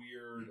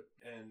weird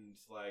and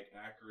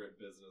accurate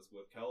business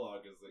with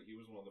Kellogg is that he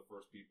was one of the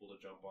first people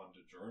to jump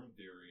onto germ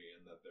theory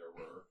and that there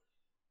were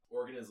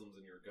organisms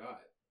in your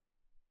gut.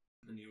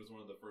 And he was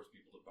one of the first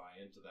people to buy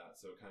into that,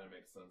 so it kind of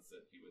makes sense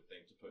that he would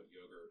think to put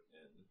yogurt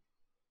in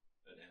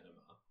an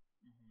enema.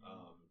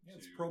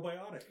 It's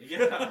probiotic.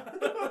 Yeah.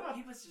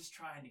 He was just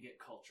trying to get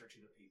culture to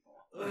the people.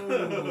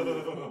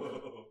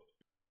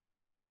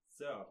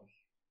 So,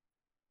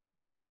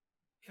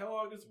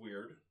 Kellogg is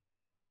weird.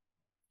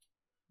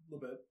 A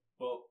little bit.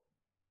 Well,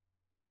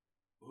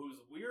 who's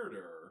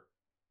weirder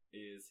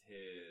is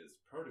his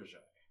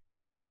protege,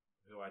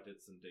 who I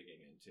did some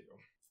digging into.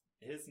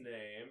 His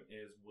name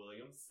is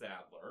William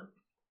Sadler.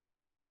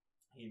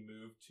 He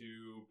moved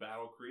to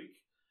Battle Creek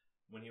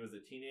when he was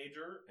a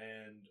teenager,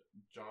 and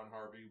John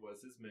Harvey was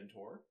his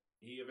mentor.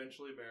 He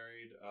eventually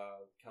married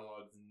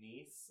Kellogg's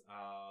niece,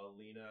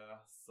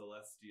 Lena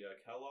Celestia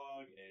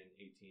Kellogg, in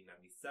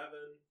 1897.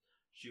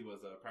 She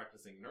was a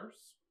practicing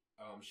nurse.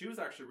 She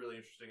was actually really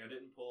interesting. I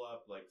didn't pull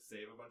up,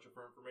 save a bunch of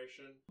her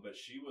information, but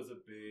she was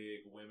a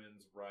big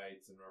women's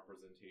rights and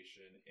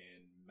representation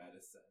in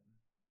medicine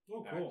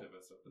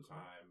activist at the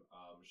time.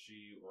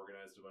 She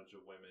organized a bunch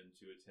of women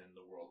to attend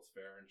the World's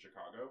Fair in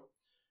Chicago,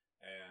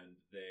 and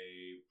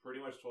they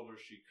pretty much told her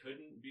she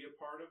couldn't be a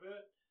part of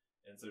it.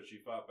 And so she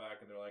fought back,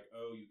 and they're like,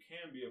 oh, you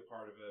can be a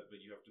part of it,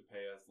 but you have to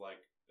pay us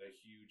a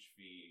huge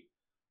fee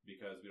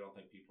because we don't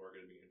think people are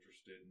going to be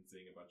interested in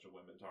seeing a bunch of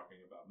women talking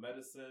about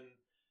medicine.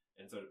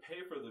 And so to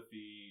pay for the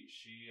fee,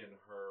 she and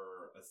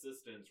her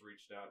assistants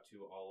reached out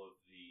to all of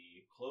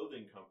the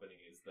clothing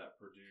companies that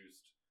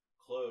produced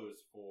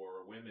clothes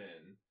for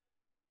women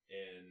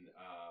in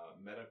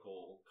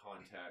medical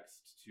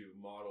context to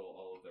model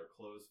all of their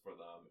clothes for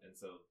them. And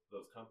so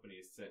those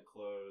companies sent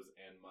clothes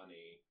and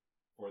money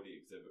for the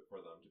exhibit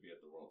for them to be at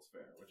the World's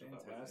Fair, which I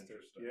thought was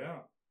interesting.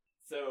 Yeah.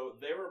 So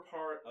they were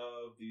part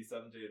of the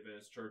Seventh-day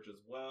Adventist Church as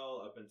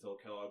well, up until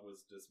Kellogg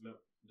was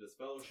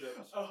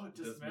disfellowshipped. Oh,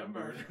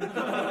 dismembered.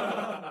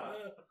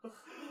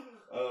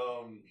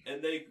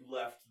 And they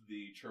left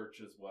the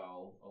church as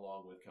well,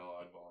 along with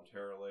Kellogg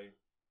voluntarily.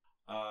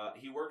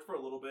 He worked for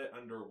a little bit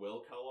under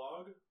Will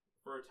Kellogg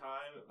for a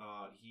time.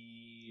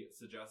 He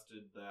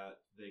suggested that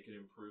they could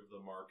improve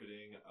the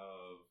marketing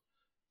of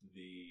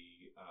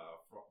the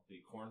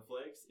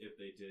cornflakes if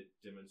they did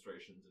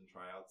demonstrations and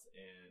tryouts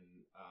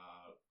in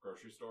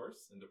grocery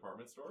stores and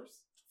department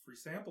stores. Free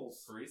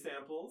samples.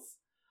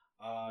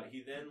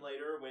 He then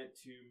later went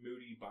to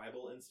Moody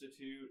Bible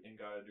Institute and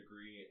got a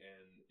degree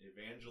in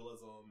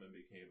evangelism and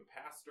became a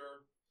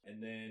pastor. And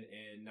then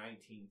in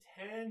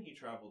 1910, he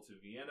traveled to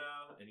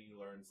Vienna and he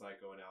learned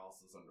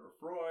psychoanalysis under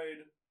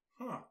Freud.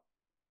 Huh.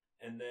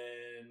 And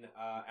then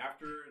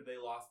after they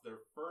lost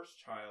their first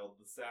child,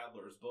 the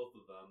Sadlers, both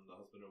of them, the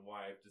husband and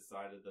wife,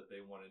 decided that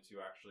they wanted to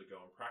actually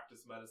go and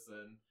practice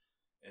medicine.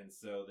 And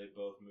so they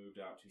both moved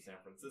out to San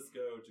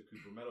Francisco to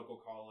Cooper Medical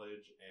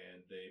College,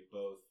 and they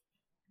both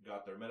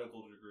got their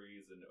medical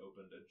degrees and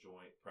opened a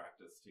joint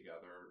practice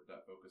together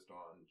that focused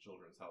on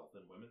children's health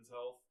and women's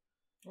health.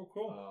 Oh,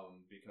 cool.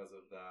 Because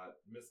of that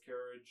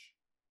miscarriage.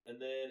 And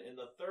then in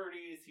the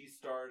 30s, he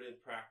started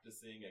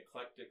practicing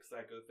eclectic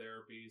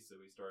psychotherapy. So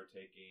he started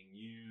taking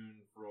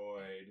Jung,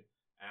 Freud,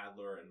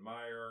 Adler, and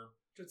Meyer.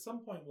 At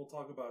some point, we'll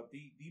talk about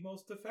the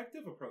most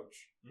effective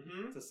approach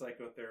to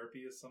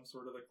psychotherapy is some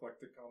sort of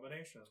eclectic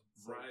combination.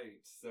 So. Right.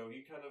 So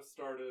he kind of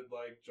started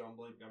like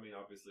jumbling. I mean,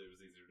 obviously, it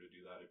was easier to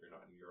do that if you're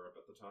not in Europe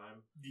at the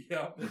time.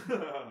 Yeah.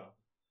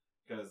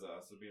 Because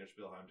Sabina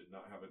Spielheim did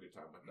not have a good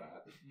time with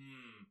that.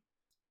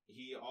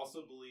 He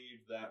also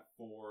believed that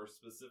for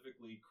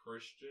specifically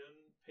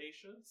Christian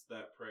patients,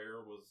 that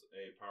prayer was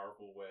a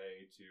powerful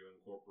to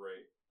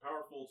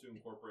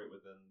incorporate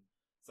within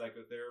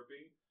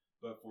psychotherapy.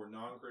 But for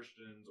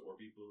non-Christians or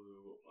people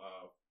who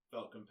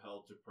felt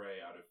compelled to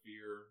pray out of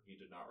fear, he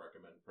did not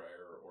recommend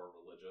prayer or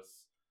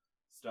religious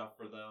stuff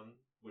for them,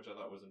 which I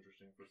thought was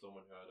interesting for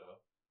someone who had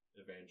a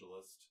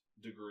evangelist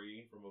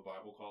degree from a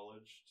Bible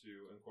college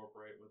to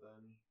incorporate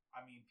within.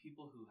 I mean,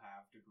 people who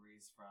have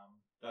degrees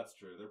from... That's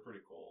true. They're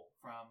pretty cool.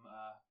 From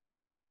a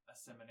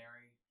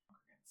seminary.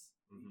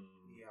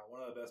 Yeah,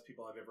 one of the best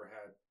people I've ever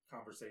had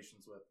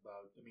conversations with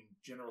about, I mean,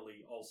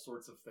 generally all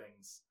sorts of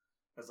things,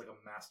 as like a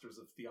master's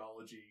of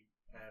theology.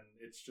 And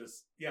it's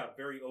just,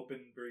 very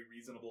open, very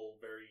reasonable,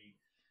 very...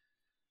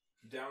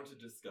 down to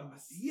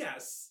discuss.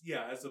 Yes.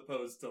 Yeah, as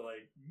opposed to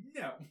like,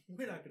 no,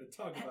 we're not going to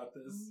talk about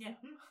this. No.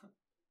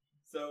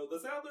 So the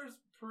Sadlers,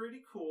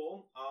 pretty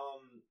cool.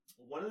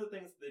 One of the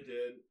things they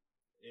did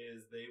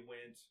is they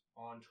went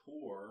on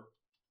tour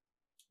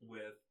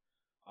with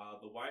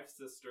the wife's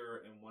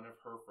sister and one of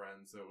her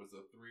friends. So it was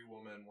a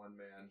 3-woman,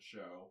 1-man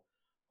show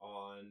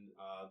on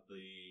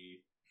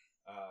the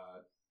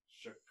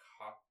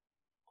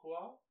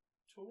Chautauqua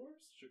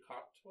tours. You'll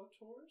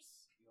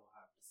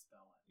have to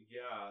spell it.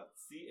 Yeah,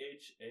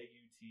 Chautauqua.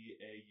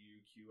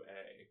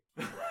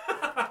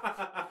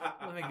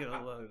 Let me get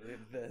a look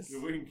at this.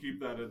 We can keep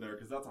that in there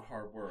because that's a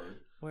hard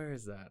word. Where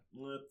is that?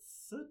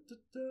 Let's.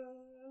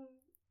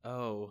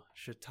 Oh,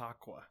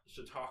 Chautauqua.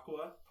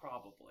 Chautauqua?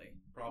 Probably.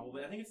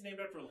 I think it's named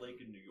after a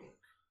lake in New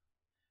York.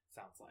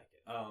 Sounds like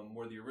it.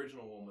 Where the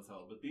original one was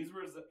held. But these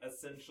were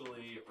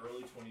essentially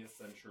early 20th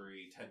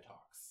century TED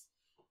Talks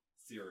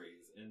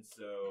series. And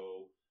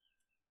so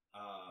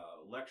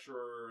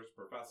lecturers,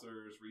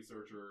 professors,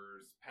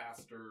 researchers,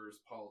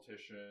 pastors,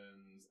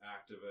 politicians,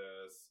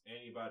 activists,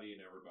 anybody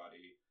and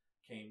everybody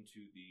came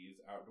to these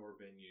outdoor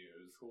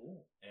venues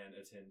and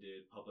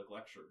attended public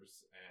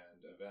lectures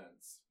and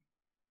events.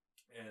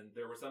 And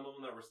there were some of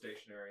them that were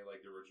stationary,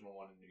 like the original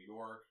one in New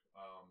York.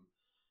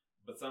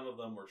 But some of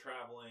them were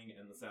traveling,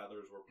 and the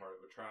Sadlers were part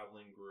of a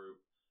traveling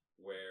group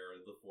where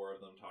the 4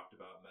 of them talked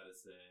about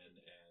medicine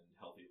and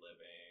healthy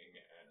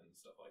living and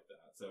stuff like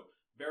that. So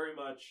very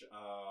much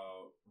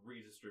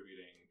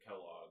redistributing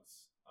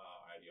Kellogg's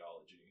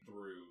ideology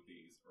through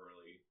these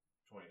early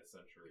 20th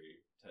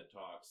century TED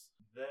Talks.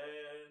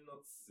 Then,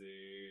 let's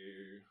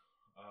see...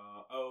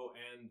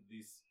 and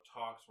these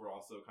talks were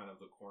also kind of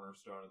the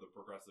cornerstone of the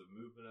progressive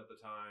movement at the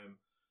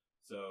time.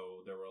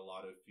 So there were a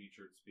lot of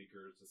featured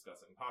speakers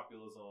discussing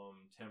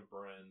populism,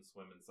 temperance,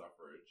 women's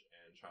suffrage,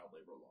 and child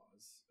labor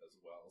laws as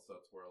well. So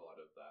that's where a lot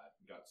of that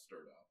got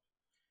stirred up.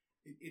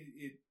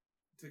 It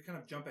to kind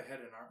of jump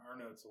ahead in our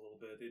notes a little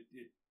bit, it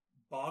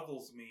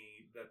boggles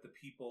me that the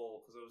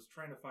people, because I was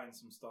trying to find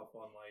some stuff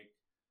on like,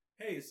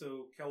 hey,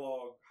 so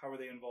Kellogg, how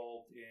are they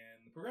involved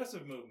in the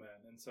progressive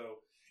movement? And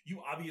so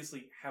you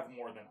obviously have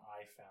more than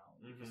I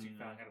found, because you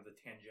found kind of the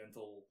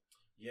tangential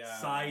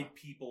side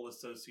people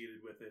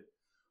associated with it.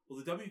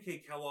 Well, the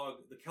W.K.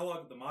 Kellogg,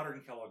 the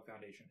modern Kellogg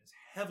Foundation is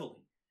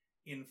heavily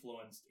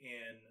influenced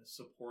in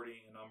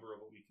supporting a number of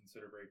what we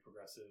consider very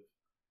progressive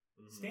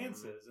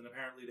stances, and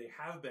apparently they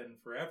have been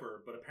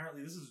forever, but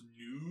apparently this is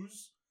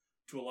news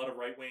to a lot of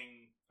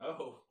right-wing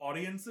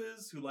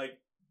audiences who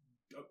like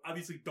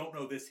obviously don't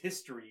know this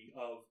history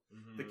of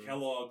the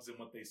Kellogg's and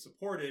what they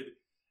supported,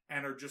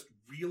 and are just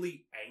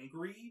really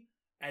angry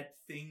at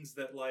things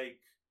that like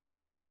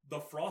the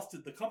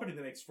company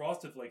that makes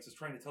Frosted Flakes is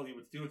trying to tell you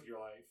what to do with your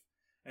life.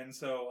 And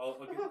so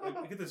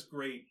I'll get this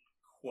great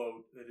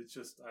quote that it's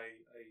just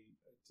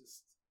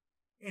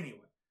anyway.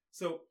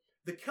 So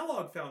the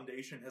Kellogg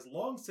Foundation has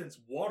long since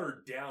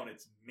watered down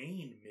its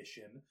main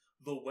mission,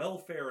 the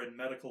welfare and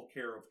medical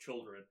care of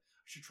children.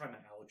 I should try my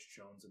Alex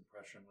Jones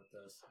impression with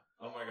this.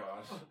 Oh my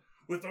gosh.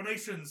 With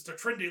donations to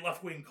trendy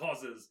left-wing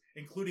causes,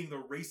 including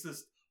the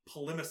racist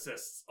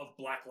polemicists of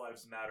Black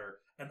Lives Matter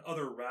and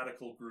other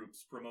radical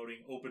groups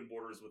promoting open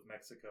borders with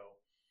Mexico.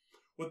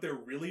 What they're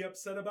really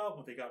upset about,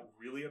 what they got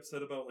really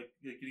upset about like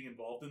getting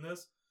involved in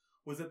this,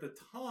 was at the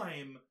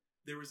time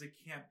there was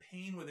a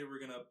campaign where they were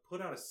going to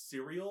put out a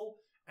cereal,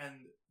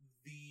 and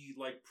the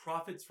like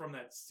profits from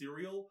that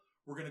cereal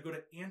were going to go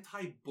to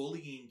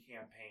anti-bullying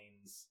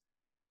campaigns.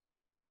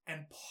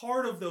 And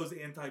part of those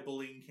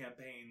anti-bullying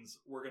campaigns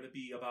were going to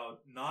be about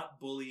not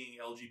bullying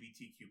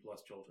LGBTQ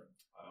plus children.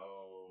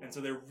 Oh. And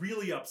so they're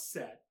really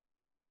upset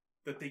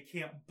that they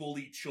can't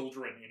bully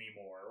children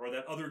anymore, or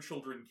that other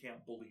children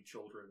can't bully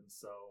children.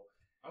 So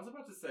I was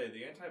about to say,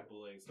 the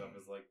anti-bullying stuff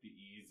is like the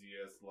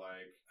easiest,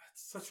 like,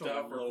 it's such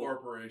stuff a for low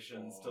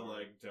corporations to bar.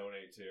 like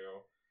donate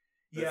to.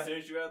 Yeah. As soon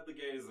as you add the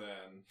gays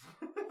in.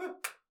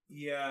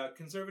 Yeah,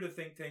 conservative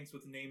think tanks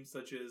with names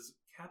such as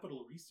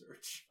Capital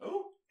Research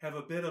Oh. have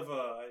a bit of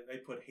I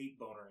put hate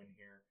boner in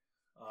here,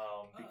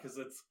 because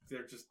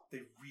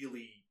they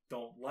really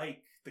don't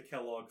like the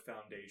Kellogg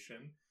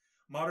Foundation.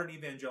 Modern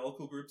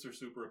evangelical groups are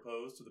super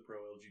opposed to the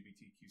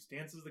pro-LGBTQ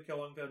stances of the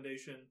Kellogg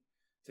Foundation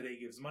today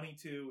gives money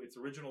to. Its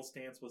original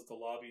stance was to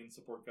lobby and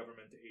support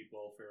government to aid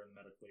welfare and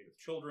medical aid of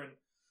children,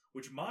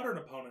 which modern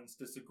opponents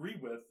disagree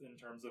with in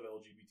terms of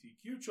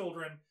LGBTQ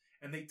children,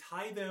 and they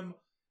tie them.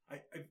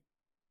 I've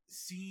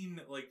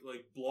seen like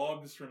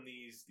blogs from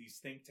these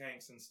think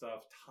tanks and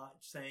stuff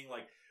saying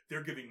like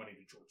they're giving money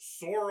to George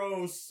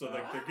Soros, so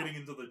like they're getting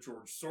into the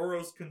George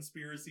Soros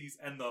conspiracies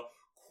and the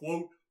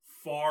quote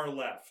far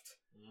left.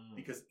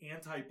 Because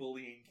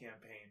anti-bullying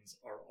campaigns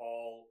are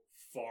all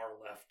far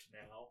left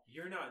now.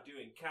 You're not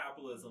doing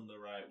capitalism the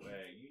right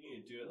way. You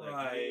need to do it like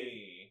Right.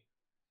 me.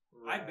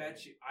 I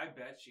bet you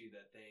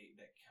that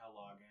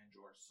Kellogg and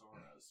George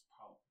Soros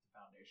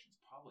foundations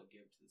probably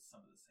give to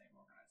some of the same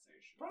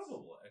organizations.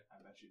 Probably. I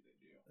bet you they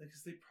do.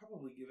 Because they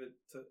probably give it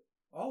to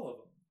all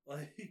of them.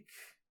 Like,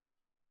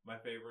 My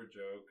favorite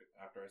joke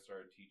after I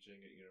started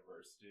teaching at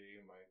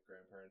university, my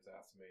grandparents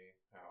asked me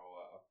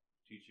how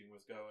teaching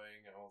was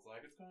going, and I was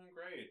like, it's going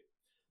great.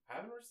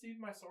 Haven't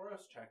received my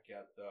Soros check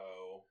yet,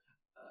 though.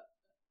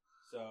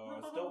 So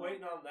I'm still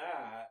waiting on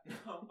that.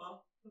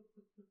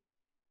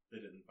 They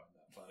didn't find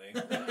that funny.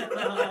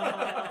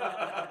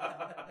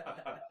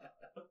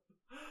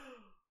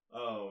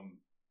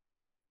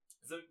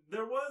 So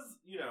there was,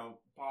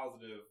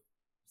 positive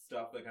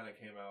stuff that kind of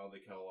came out of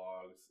the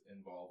Kellogg's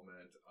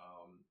involvement.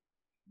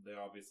 They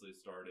obviously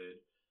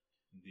started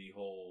the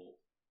whole,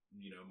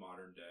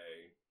 modern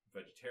day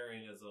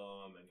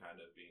vegetarianism and kind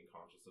of being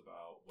conscious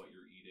about what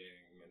you're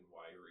eating and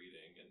why you're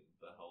eating and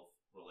the health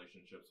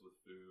relationships with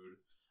food.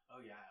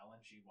 Oh yeah,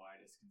 Ellen G.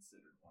 White is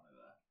considered one of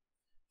the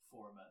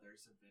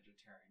foremothers of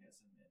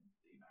vegetarianism in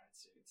the United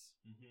States.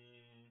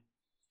 Mm-hmm.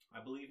 I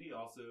believe he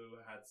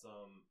also had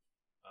some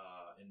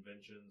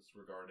inventions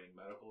regarding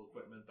medical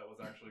equipment that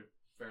was actually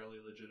fairly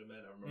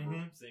legitimate. I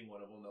remember seeing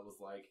one of them that was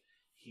like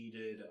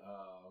heated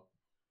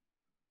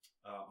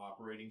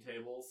operating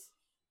tables.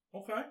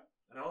 okay.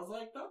 And I was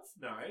like, that's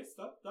nice.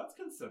 That's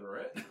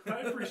considerate.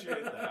 I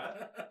appreciate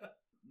that.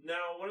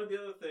 Now, one of the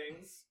other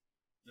things,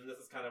 and this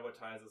is kind of what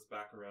ties us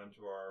back around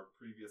to our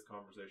previous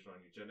conversation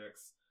on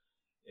eugenics,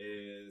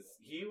 is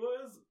he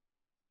was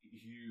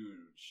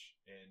huge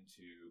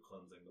into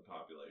cleansing the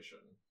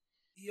population.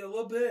 Yeah, a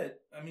little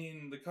bit. I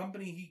mean, the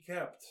company he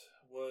kept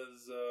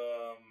was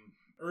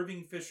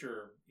Irving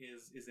Fisher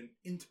is an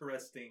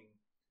interesting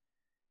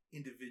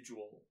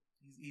individual.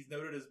 He's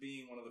noted as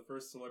being one of the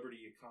first celebrity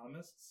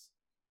economists.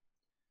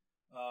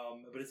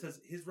 But it says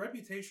his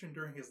reputation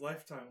during his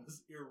lifetime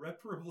was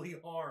irreparably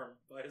harmed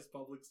by his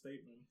public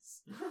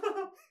statements.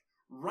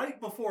 Right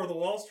before the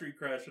Wall Street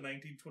crash in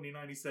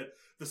 1929, he said,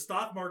 the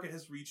stock market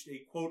has reached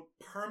a, quote,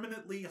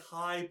 permanently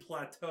high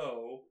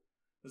plateau.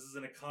 This is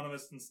an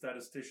economist and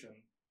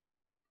statistician.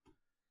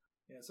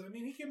 Yeah, so, I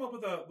mean, he came up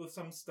with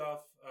some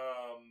stuff.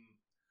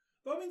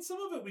 But, I mean,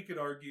 some of it we could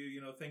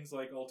argue, things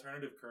like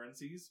alternative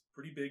currencies,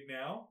 pretty big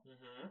now.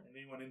 Mm-hmm. And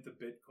he went into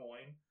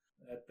Bitcoin.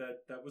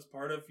 That was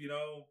part of, he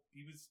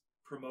was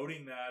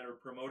promoting that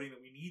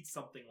we need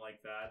something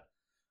like that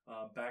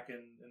back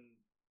in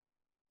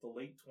the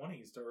late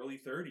 20s to early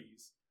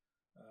 30s.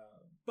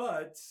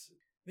 But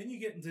then you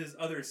get into his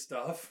other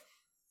stuff,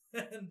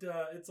 and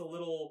it's a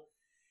little...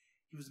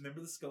 He was a member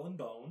of the Skull and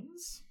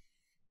Bones.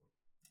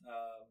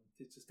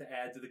 It's just to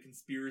add to the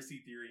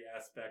conspiracy theory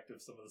aspect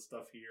of some of the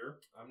stuff here.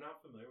 I'm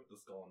not familiar with the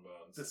Skull and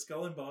Bones. The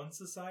Skull and Bones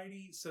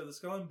Society. So the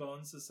Skull and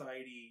Bones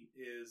Society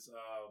is...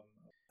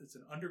 it's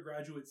an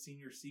undergraduate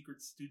senior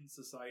secret student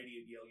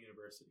society at Yale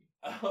University.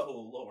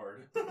 Oh,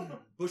 Lord.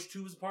 Bush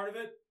 2 was part of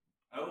it.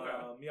 Okay.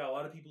 Yeah, a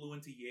lot of people who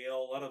went to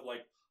Yale, a lot of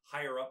like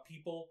higher up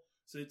people.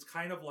 So it's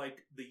kind of like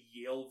the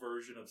Yale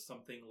version of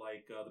something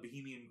like the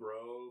Bohemian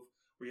Grove,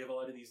 where you have a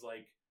lot of these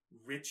like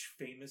rich,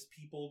 famous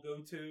people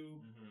go to.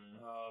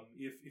 Mm-hmm.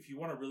 If you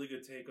want a really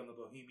good take on the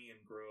Bohemian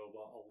Grove,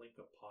 I'll link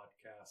a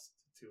podcast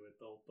to it.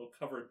 They'll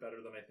cover it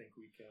better than I think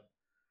we can,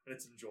 and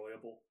it's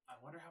enjoyable. I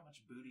wonder how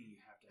much booty you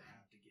have to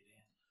get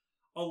in.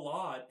 A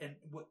lot, and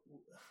what?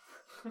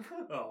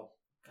 Oh,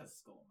 Because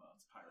Skull and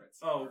Bones pirates.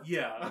 oh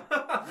yeah.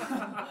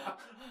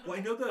 Well,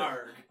 I know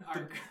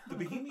Arg. the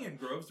Bohemian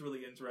Grove's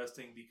really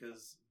interesting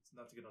because,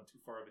 not to get on too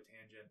far of a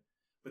tangent,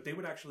 but they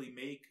would actually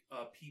make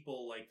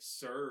people like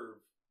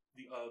serve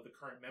the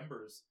current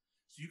members.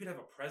 So you could have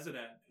a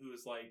president who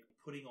is like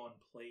putting on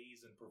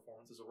plays and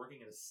performances or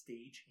working as a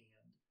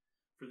stagehand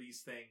for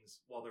these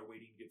things while they're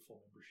waiting to get full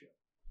membership.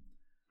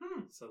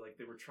 So like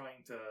they were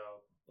trying to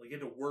like you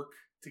had to work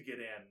to get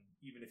in,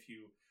 even if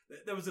you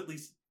that was at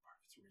least part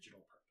of its original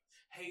purpose.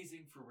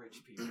 Hazing for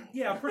rich people.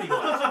 Yeah, pretty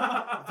much.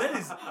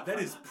 that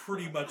is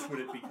pretty much what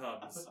it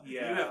becomes.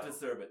 Yeah. You have to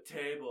serve a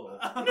table.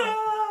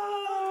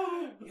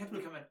 No. You have to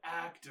become an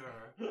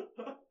actor.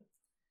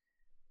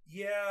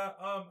 Yeah,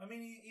 I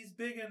mean, he's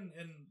big in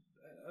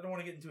I don't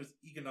want to get into his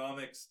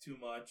economics too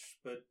much,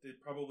 but it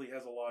probably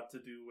has a lot to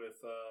do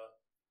with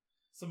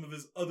some of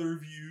his other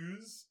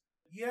views.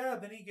 Yeah,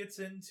 then he gets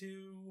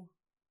into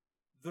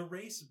the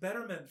Race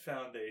Betterment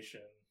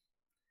Foundation.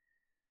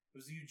 It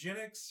was a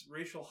eugenics,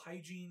 racial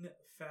hygiene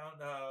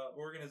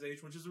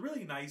organization, which is a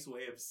really nice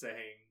way of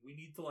saying we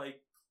need to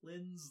like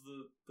cleanse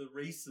the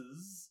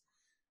races,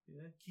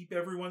 keep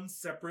everyone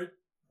separate.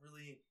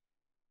 Really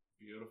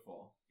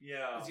Beautiful.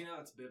 Yeah.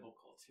 Because it's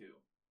biblical too.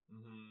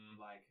 Mm-hmm.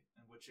 Like,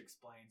 and which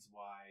explains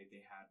why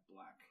they had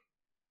black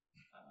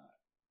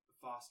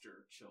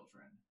foster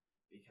children,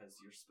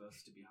 because you're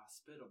supposed to be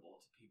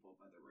hospitable to people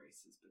of other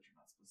races, but you're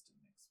not supposed to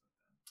mix with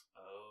them.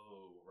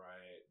 Oh,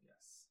 right.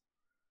 Yes.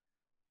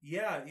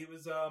 Yeah, it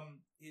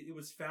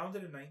was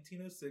founded in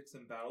 1906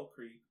 in Battle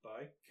Creek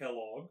by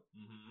Kellogg,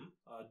 Mm-hmm.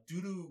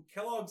 due to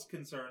Kellogg's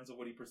concerns of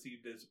what he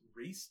perceived as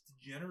race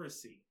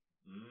degeneracy.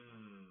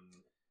 Mm.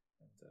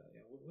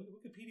 And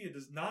Wikipedia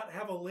does not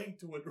have a link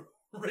to what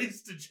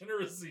race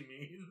degeneracy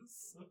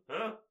means.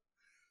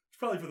 It's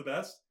probably for the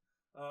best.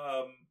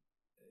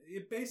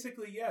 It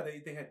basically,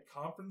 they had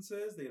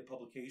conferences, they had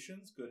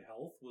publications. Good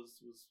Health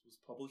was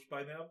published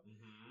by them,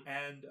 Mm-hmm.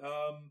 and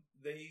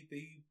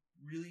they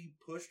really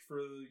pushed for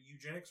the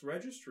eugenics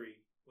registry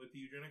with the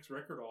Eugenics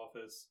Record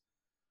Office.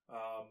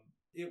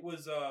 It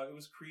was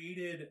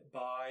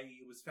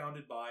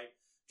founded by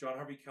John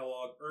Harvey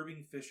Kellogg,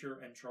 Irving Fisher,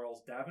 and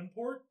Charles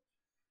Davenport.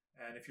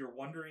 And if you're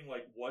wondering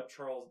what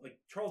Charles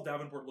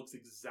Davenport looks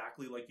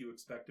exactly like you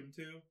expect him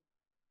to,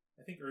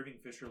 I think Irving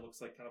Fisher looks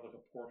like kind of like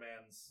a poor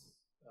man's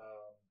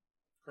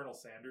Colonel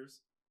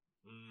Sanders.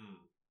 Mm.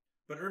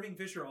 But Irving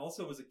Fisher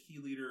also was a key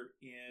leader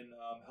in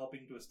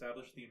helping to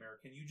establish the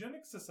American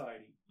Eugenics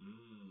Society,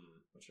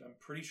 which I'm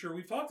pretty sure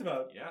we've talked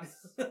about. Yes,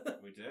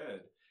 we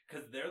did.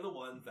 Because they're the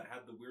ones that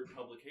had the weird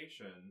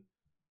publication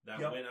that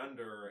Yep. went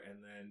under,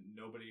 and then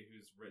nobody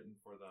who's written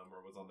for them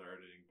or was on their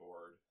editing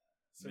board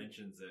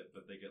mentions it,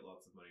 but they get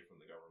lots of money from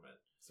the government.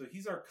 So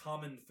he's our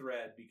common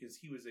thread because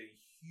he was a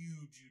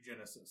huge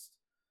eugenicist.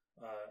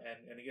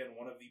 And again,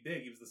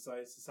 he was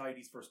the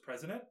society's first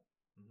president.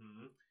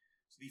 Mm-hmm.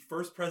 So the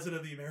first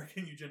president of the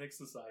American Eugenics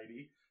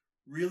Society,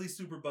 really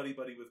super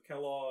buddy-buddy with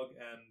Kellogg,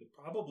 and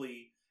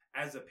probably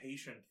as a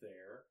patient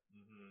there,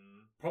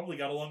 probably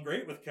got along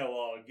great with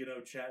Kellogg,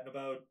 chatting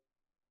about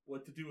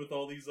what to do with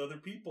all these other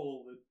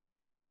people that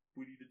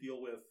we need to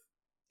deal with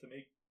to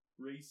make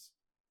race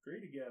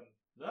great again.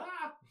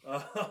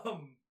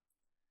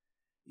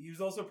 He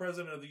was also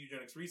president of the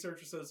Eugenics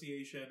Research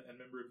Association and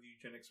member of the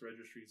Eugenics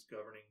Registry's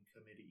governing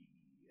committee.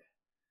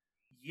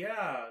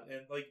 Yeah,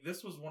 and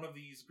this was one of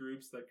these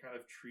groups that kind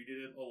of treated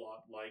it a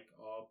lot like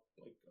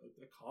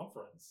a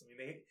conference. I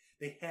mean,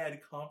 they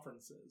had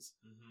conferences,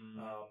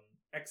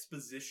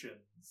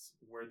 expositions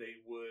where they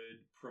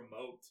would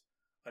promote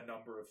a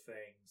number of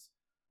things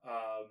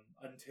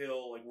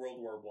until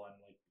World War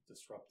I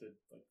disrupted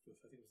I think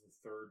it was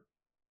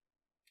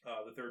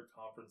the third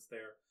conference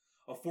there.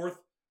 A fourth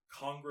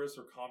Congress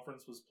or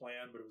conference was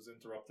planned, but it was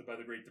interrupted by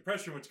the Great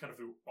Depression, which kind of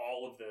threw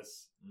all of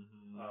this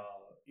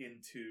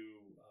into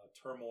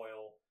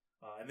turmoil.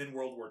 And then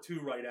World War II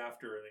right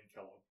after, and then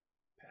Kellogg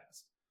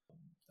passed.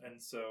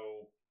 And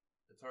so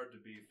it's hard to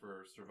be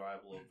for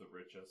survival of the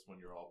richest when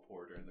you're all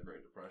poor during the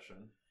Great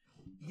Depression.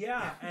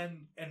 Yeah,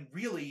 and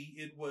really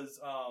it was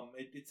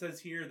it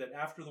says here that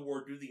after the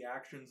war, due to the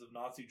actions of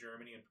Nazi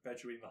Germany and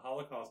perpetuating the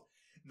Holocaust,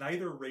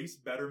 neither race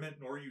betterment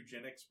nor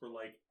eugenics were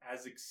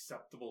as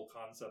acceptable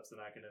concepts in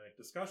academic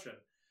discussion,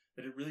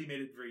 that it really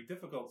made it very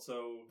difficult.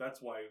 So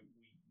that's why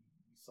we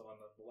saw in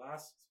the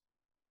last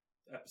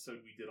episode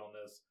we did on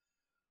this,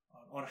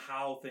 on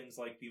how things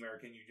like the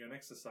American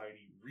Eugenics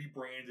Society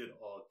rebranded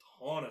a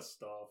ton of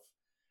stuff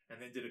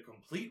and then did a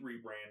complete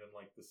rebrand in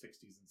the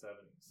 60s and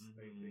 70s.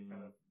 They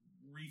kind of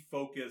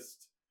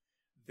refocused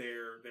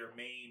their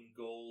main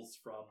goals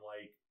from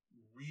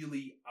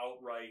really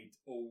outright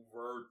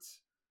overt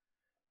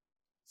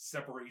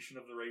separation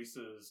of the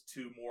races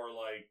to more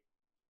like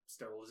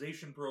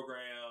sterilization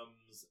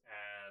programs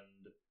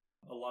and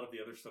a lot of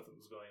the other stuff that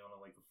was going on in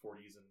like the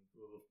 40s and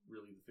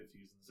really the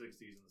 50s and the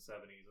 60s and the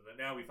 70s. And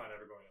then now we find out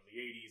are going on in the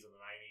 80s and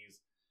the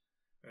 90s.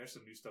 And there's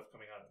some new stuff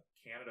coming out of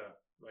Canada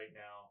right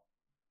now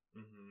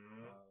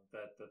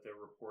that they're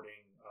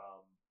reporting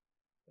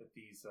that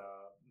these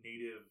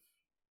native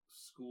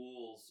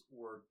schools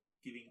were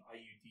giving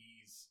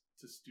IUDs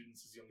to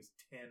students as young as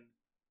 10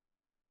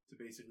 to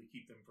basically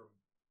keep them from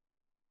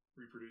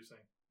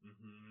reproducing.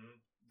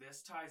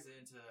 This ties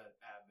into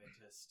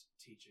Adventist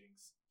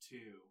teachings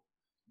too,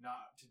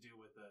 not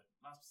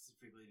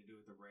specifically to do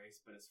with the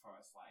race, but as far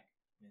as like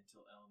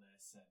mental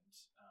illness and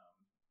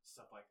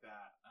stuff like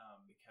that,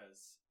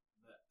 because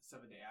the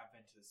Seventh-day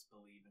Adventists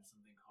believe in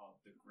something called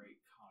the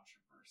Great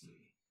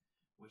Controversy,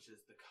 which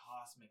is the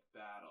cosmic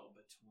battle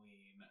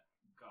between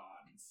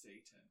God and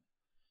Satan,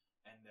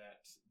 and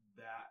that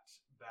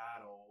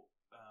battle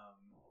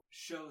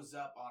shows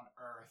up on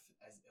Earth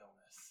as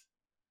illness.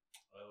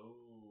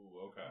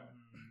 Oh, okay.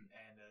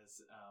 And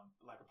as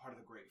like a part of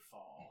the Great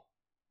Fall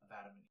of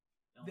Adam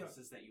and Eve.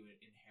 Illnesses that you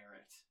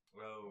inherit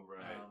Oh,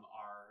 right.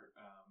 are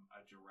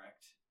a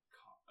direct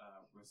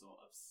result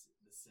of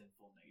the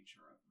sinful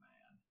nature of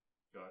man.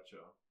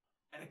 Gotcha.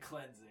 And a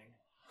cleansing.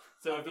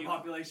 So of the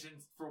population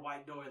for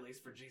white doilies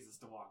for Jesus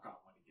to walk on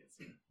when he gets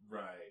here.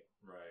 Right.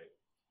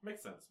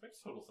 Makes sense.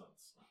 Makes total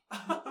sense.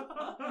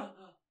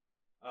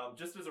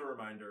 Just as a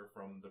reminder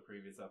from the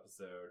previous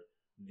episode,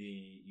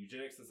 the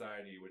Eugenics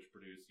Society, which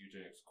produced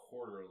Eugenics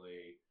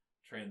Quarterly,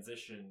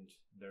 transitioned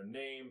their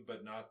name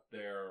but not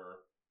their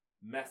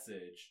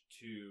message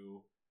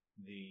to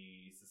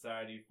the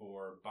Society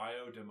for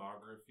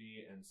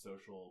Biodemography and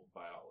Social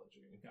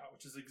Biology. Yeah,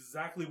 which is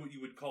exactly what you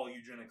would call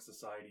Eugenics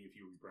Society if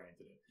you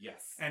rebranded it.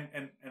 Yes.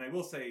 And I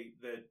will say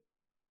that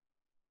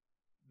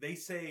they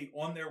say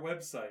on their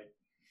website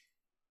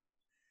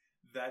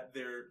that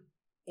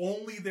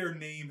only their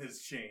name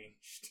has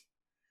changed,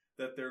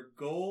 that their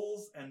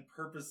goals and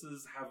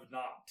purposes have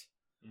not.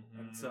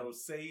 And so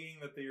saying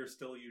that they are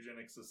still a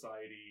Eugenics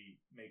Society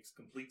makes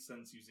complete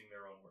sense using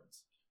their own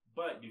words.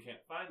 But you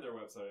can't find their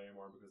website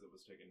anymore because it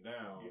was taken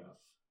down. Yeah.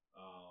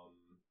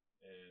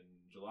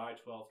 In July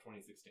 12th,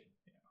 2016.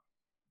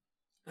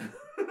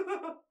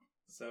 Yeah.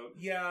 So,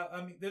 yeah,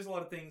 I mean, there's a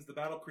lot of things. The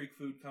Battle Creek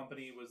Food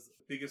Company was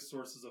the biggest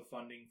sources of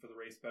funding for the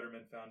Race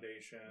Betterment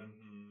Foundation.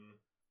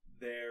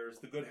 There's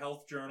the Good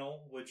Health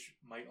Journal, which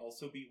might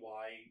also be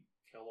why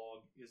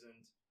Kellogg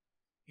isn't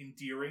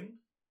endearing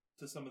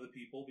to some of the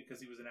people, because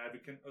he was an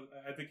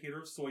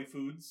advocator of soy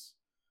foods.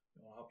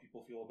 I don't know how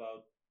people feel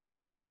about...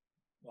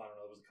 Well, I don't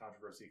know. There was a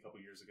controversy a couple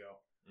years ago.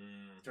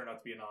 It turned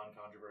out to be a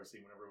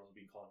non-controversy when everyone was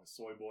being called a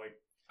soy boy.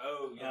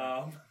 Oh,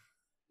 yeah.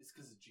 It's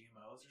because of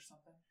GMOs or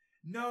something?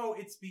 No,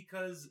 it's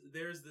because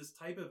there's this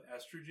type of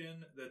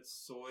estrogen that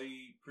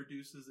soy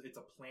produces. It's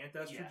a plant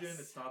estrogen.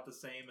 Yes. It's not the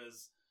same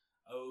as...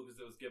 Oh,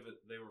 because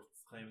they were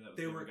claiming that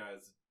was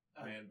guys'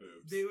 man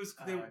boobs. They were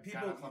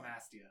people...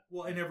 Gynecomastia.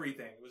 Well, and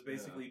everything. It was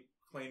basically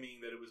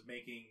claiming that it was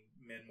making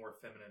men more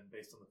feminine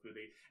based on the food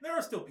they eat. And there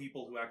are still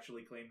people who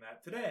actually claim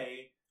that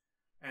today.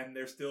 And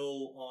they're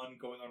still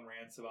going on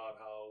rants about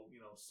how,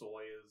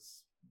 soy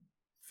is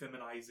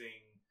feminizing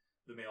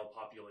the male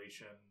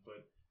population.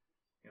 But,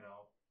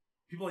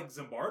 people like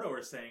Zimbardo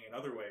are saying in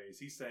other ways.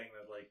 He's saying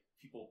that, like,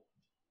 people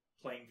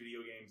playing video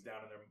games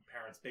down in their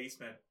parents'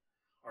 basement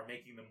are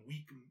making them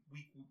weak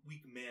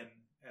men.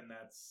 And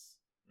that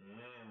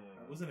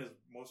wasn't his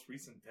most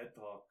recent TED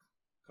Talk.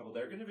 Well,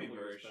 they're going to be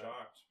very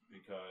shocked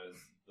because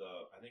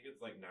I think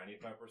it's like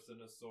 95%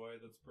 of soy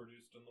that's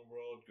produced in the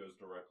world goes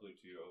directly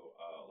to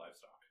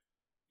livestock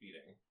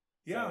feeding.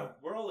 Yeah. So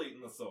we're all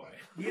eating the soy.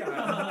 Yeah,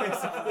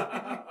 basically.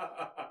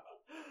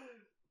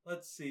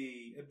 Let's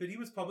see. But he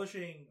was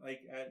publishing,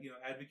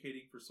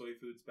 advocating for soy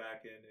foods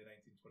back in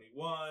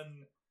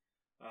 1921.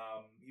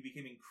 He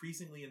became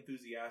increasingly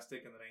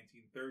enthusiastic in the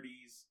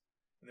 1930s,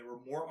 and there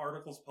were more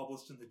articles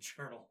published in the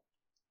journal.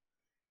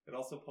 It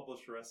also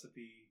published a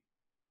recipe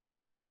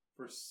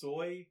for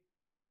soy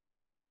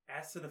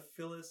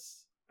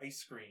acidophilus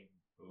ice cream.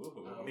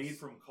 Ooh. Made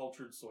from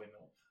cultured soy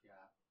milk.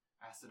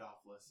 Yeah.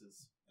 Acidophilus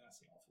is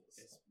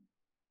Acidophilus.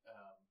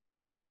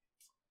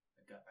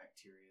 a gut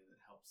bacteria that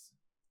helps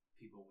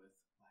people with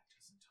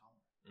lactose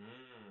intolerance.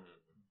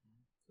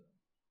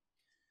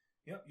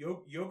 Yep,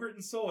 yogurt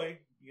and soy.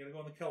 You gotta go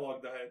on the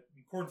Kellogg diet.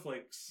 And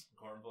cornflakes.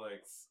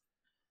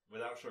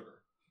 Without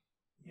sugar.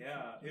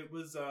 Yeah, it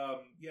was,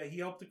 he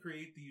helped to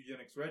create the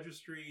Eugenics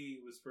Registry.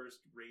 It was first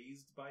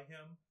raised by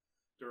him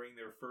during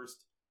their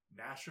first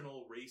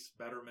National Race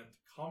Betterment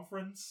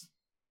Conference.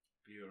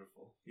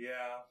 Beautiful.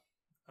 Yeah,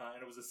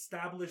 and it was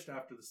established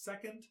after the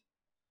second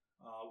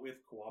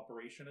with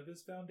cooperation of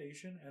his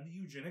foundation and the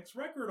Eugenics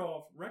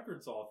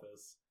Records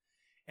Office.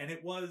 And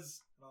it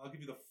was, I'll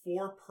give you the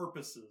 4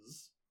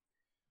 purposes.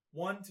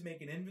 1, to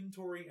make an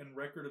inventory and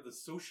record of the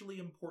socially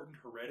important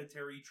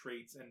hereditary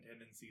traits and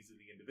tendencies of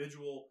the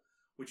individual,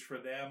 which for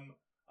them,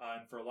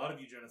 and for a lot of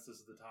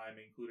eugenicists at the time,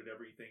 included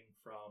everything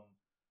from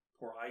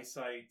poor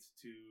eyesight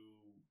to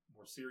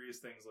more serious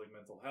things like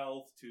mental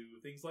health to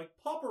things like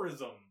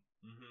pauperism.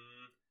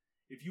 Mm-hmm.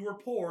 If you were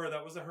poor,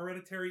 that was a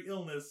hereditary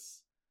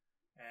illness.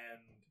 And,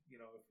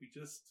 if we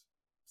just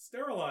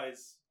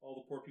sterilize all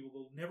the poor people,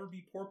 there'll never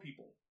be poor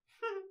people.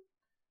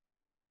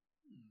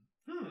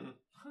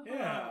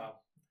 Yeah.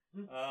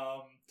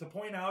 To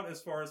point out,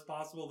 as far as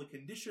possible, the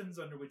conditions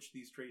under which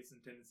these traits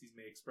and tendencies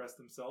may express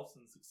themselves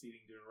in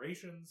succeeding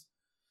generations.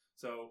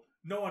 So,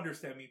 no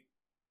understanding.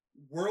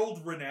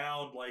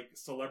 World-renowned,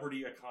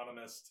 celebrity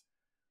economist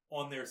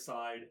on their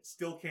side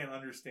still can't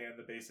understand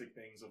the basic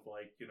things of,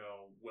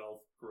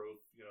 wealth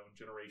growth,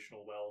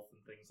 generational wealth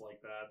and things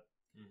like that.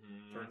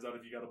 Mm-hmm. Turns out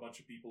if you got a bunch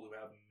of people who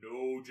have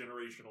no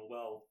generational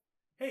wealth,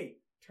 hey,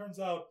 turns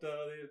out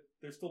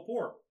they're still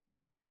poor.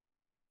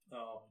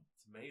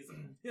 It's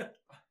amazing. Yeah.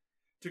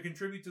 To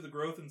contribute to the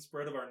growth and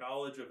spread of our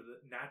knowledge of the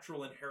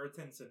natural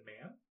inheritance in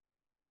man.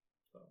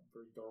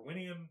 Very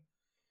Darwinian.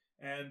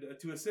 And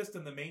to assist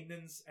in the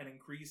maintenance and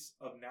increase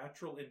of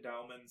natural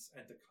endowments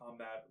and to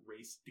combat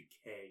race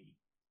decay.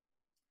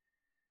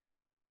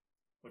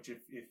 Which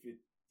if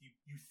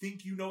you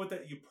think you know what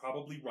that, you're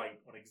probably right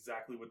on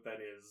exactly what that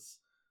is.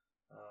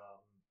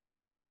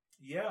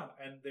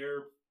 And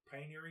they're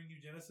pioneering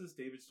eugenicists,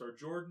 David Starr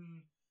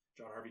Jordan,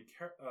 John Harvey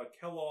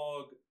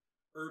Kellogg,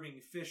 Irving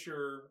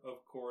Fisher,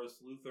 of course,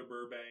 Luther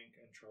Burbank,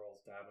 and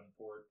Charles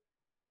Davenport.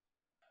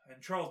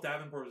 And Charles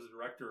Davenport was the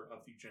director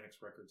of the Eugenics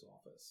Records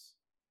Office.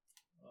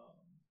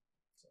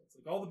 So it's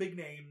like all the big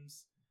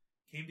names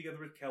came together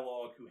with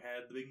Kellogg, who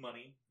had the big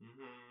money,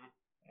 Mm-hmm.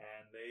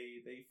 and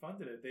they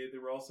funded it. They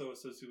were also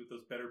associated with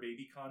those Better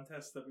Baby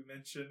contests that we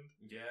mentioned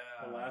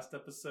Yeah. the last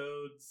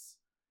episodes.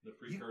 The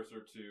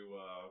precursor to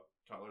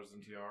Toddlers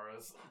and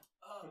Tiaras.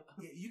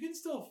 Yeah, you can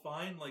still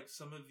find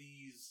some of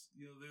these,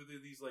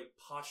 they're these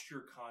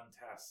posture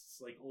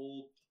contests,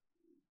 old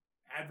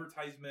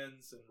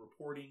advertisements and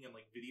reporting and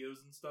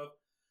videos and stuff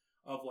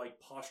of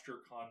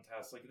posture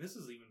contests. This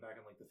is even back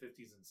in the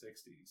 50s and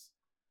 60s,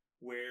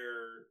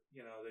 where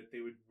that they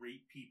would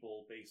rate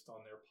people based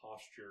on their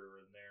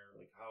posture and their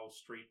how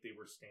straight they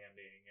were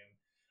standing, and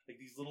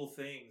these little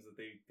things that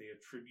they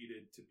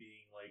attributed to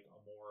being a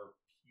more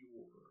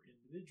pure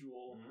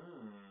individual,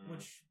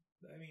 which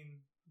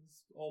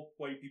it's all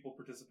white people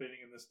participating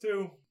in this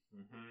too.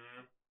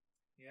 Mm-hmm.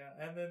 Yeah,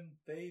 and then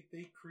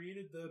they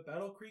created the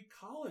Battle Creek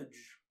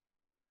College.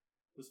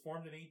 It was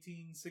formed in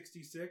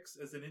 1866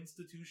 as an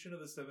institution of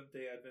the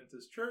Seventh-day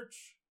Adventist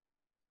Church.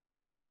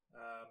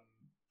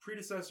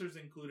 Predecessors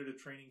included a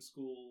training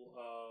school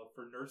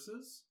for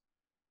nurses,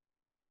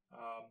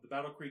 the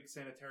Battle Creek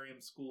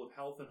Sanitarium School of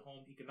Health and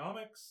Home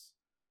Economics,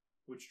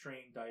 which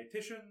trained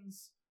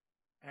dietitians,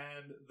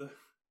 and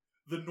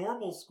the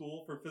Normal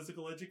School for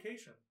Physical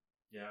Education.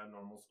 Yeah,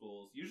 normal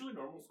schools. Usually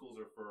normal schools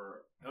are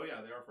for... Oh, yeah,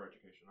 they are for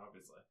education,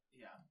 obviously.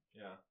 Yeah.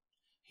 Yeah.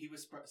 He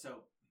was...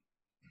 So,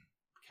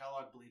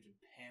 Kellogg believed in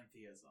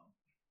pantheism.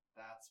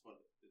 That's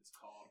what it's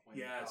called. When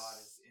God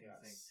is in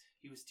things.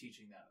 He was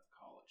teaching that at the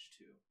college,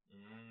 too.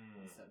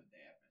 The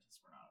Seventh-day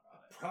Adventists were not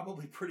about it.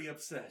 Probably pretty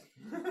upset.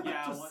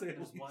 Yeah, To there say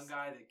the was one least.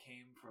 guy that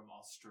came from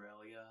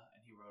Australia,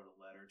 and he wrote a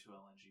letter to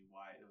Ellen G.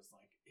 White. It was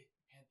like,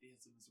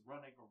 pantheism is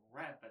running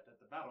rampant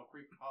at the Battle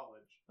Creek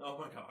College. Oh,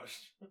 my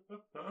gosh.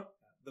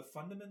 The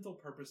fundamental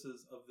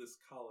purposes of this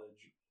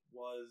college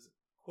was,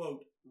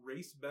 quote,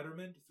 race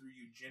betterment through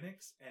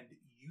eugenics and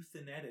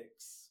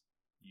euthenetics.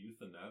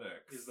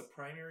 Euthenetics. Is the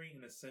primary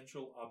and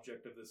essential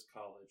object of this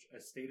college,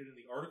 as stated in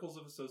the Articles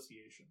of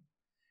Association.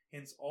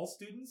 Hence, all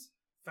students,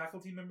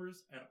 faculty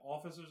members, and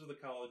officers of the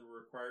college were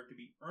required to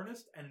be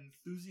earnest and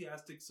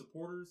enthusiastic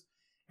supporters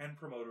and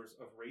promoters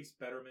of race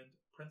betterment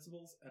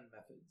principles and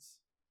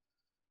methods.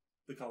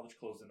 The college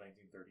closed in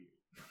 1938.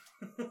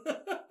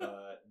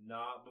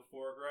 Not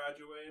before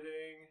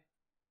graduating.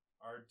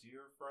 Our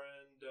dear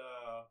friend,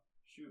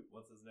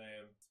 what's his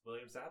name?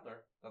 William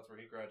Sadler. That's where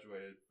he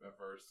graduated at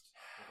first,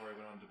 before he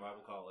went on to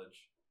Bible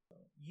college.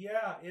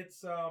 Yeah,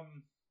 it's,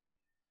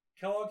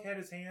 Kellogg had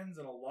his hands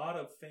in a lot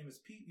of famous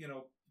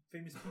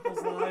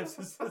people's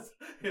lives.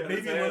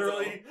 Maybe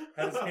literally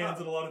had his hands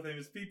in a lot of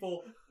famous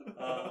people.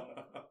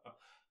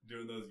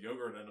 Doing those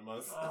yogurt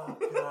enemas. Oh,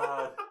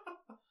 God.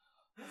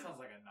 That sounds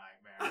like a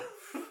nightmare.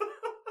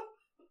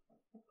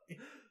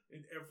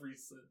 In every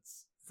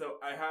sense. So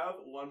I have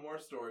one more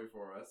story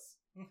for us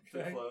to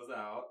Okay. close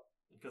out,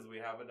 because we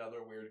have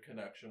another weird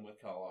connection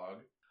with Kellogg.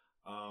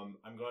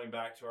 I'm going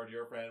back to our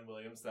dear friend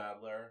William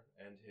Sadler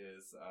and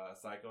his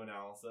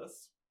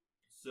psychoanalysis.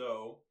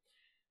 So,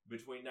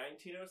 between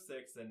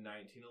 1906 and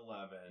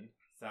 1911,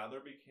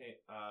 Sadler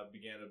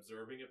began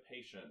observing a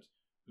patient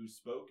who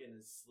spoke in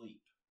his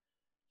sleep,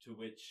 to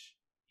which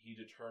he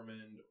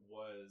determined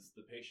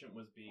the patient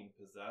was being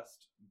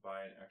possessed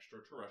by an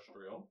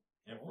extraterrestrial.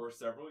 And for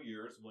several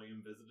years,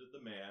 William visited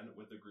the man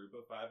with a group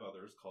of 5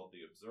 others called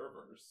the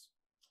Observers.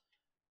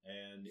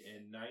 And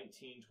in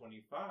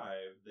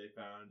 1925, they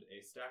found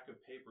a stack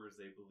of papers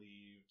they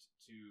believed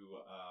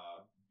to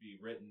be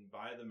written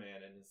by the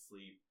man in his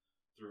sleep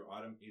through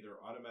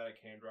either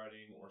automatic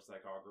handwriting or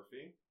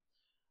psychography.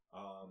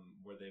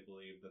 where they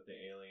believed that the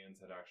aliens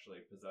had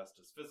actually possessed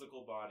his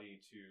physical body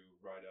to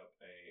write up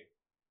a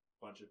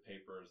bunch of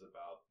papers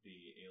about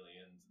the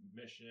aliens'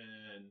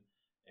 mission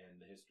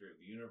and the history of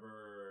the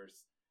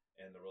universe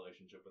and the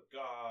relationship with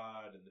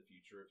God and the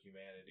future of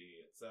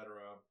humanity,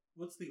 etc.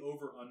 What's the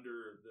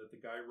over-under that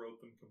the guy wrote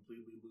them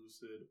completely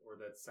lucid, or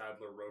that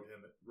Sadler wrote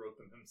them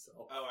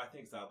himself? Oh, I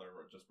think Sadler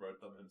just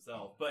wrote them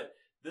himself. But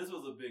this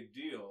was a big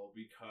deal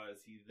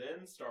because he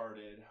then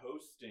started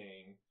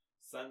hosting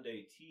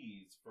Sunday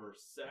teas for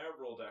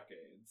several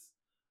decades,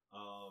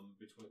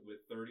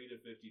 with 30 to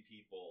 50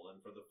 people. And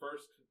for the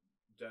first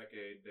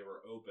decade, they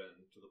were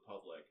open to the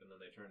public, and then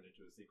they turned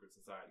into a secret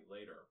society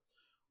later,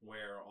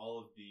 where all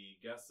of the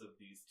guests of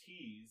these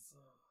teas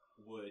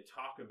would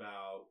talk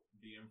about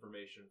the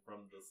information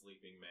from the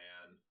sleeping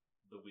man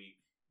the week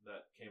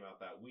that came out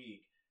that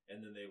week, and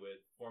then they would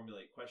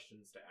formulate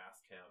questions to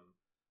ask him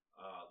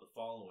the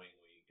following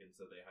week. And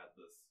so they had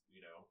this,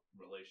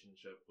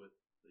 relationship with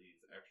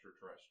these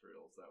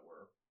extraterrestrials that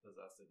were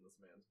possessing this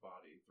man's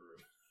body through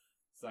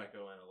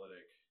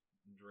psychoanalytic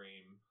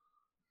dream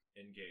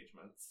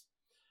engagements.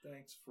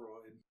 Thanks,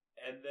 Freud.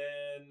 And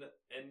then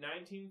in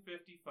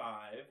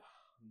 1955,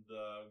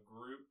 the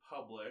group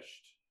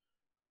published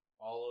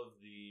all of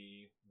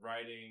the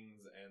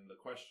writings and the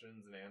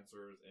questions and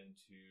answers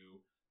into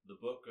the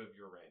Book of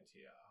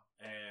Urantia.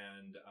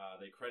 And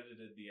they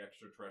credited the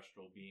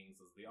extraterrestrial beings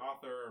as the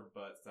author,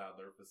 but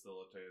Sadler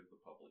facilitated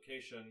the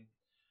publication.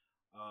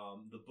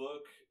 The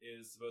book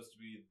is supposed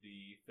to be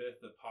the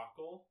fifth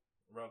epochal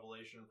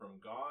revelation from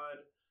God.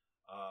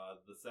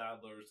 The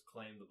Sadlers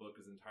claim the book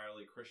is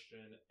entirely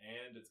Christian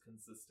and it's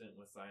consistent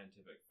with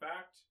scientific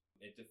fact.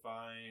 It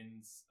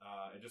describes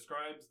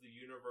the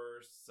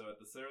universe. So at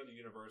the center of the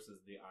universe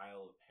is the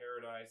Isle of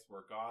Paradise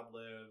where God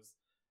lives.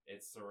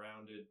 It's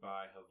surrounded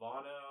by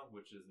Havana,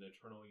 which is an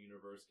eternal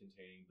universe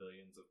containing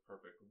billions of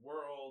perfect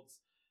worlds.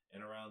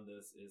 And around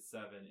this is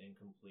 7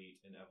 incomplete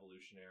and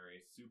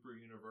evolutionary super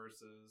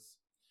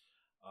universes.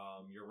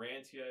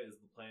 Urantia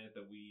is the planet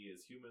that we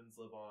as humans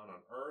live on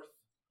Earth.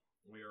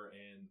 We are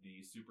in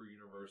the super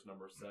universe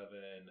number 7,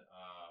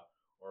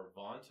 or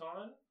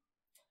Vonton.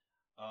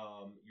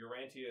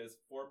 Urantia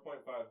is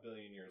 4.5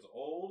 billion years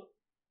old.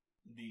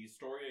 The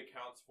story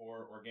accounts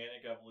for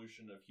organic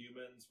evolution of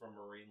humans from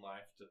marine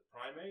life to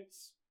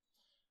primates.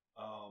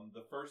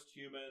 The first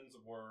humans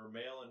were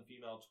male and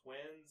female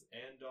twins,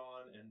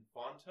 Andon and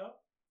Fonta.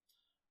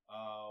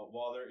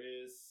 While there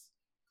is...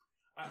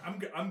 I'm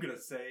gonna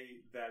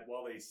say that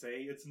while they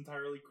say it's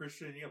entirely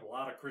Christian, you have a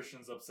lot of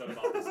Christians upset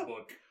about this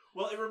book.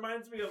 Well, it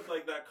reminds me of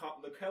like the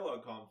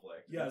Kellogg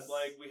conflict. Yes, it's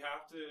like we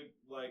have to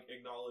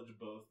acknowledge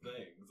both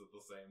things at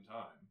the same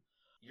time.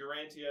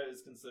 Urantia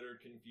is considered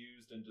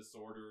confused and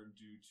disordered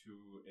due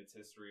to its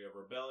history of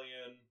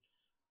rebellion.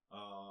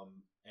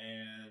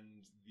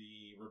 And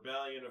the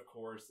rebellion, of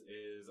course,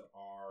 is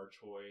our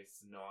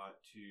choice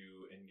not to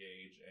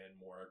engage in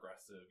more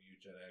aggressive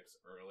eugenics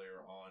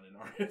earlier on in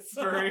our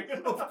history.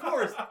 Of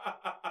course.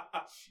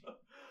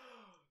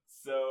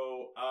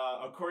 So,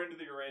 according to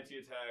the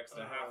Urantia text,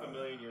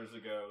 500,000 years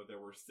ago, there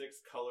were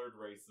 6 colored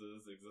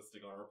races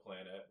existing on our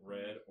planet: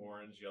 red,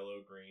 orange,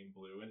 yellow, green,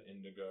 blue, and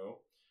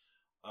indigo.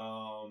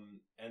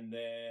 And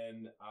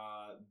then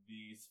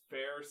these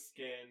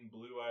fair-skinned,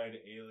 blue-eyed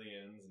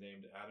aliens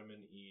named Adam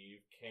and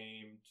Eve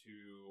came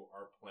to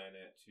our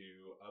planet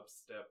to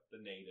upstep the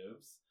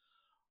natives.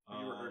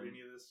 Have you ever heard any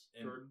of this,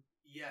 Jordan?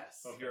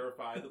 Yes. Okay.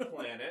 Purify the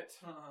planet.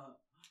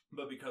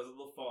 But because of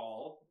the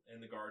fall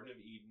in the Garden of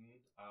Eden,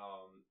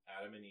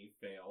 Adam and Eve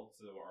failed,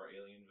 so our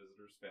alien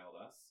visitors failed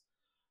us.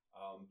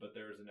 But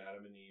there's an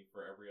Adam and Eve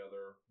for every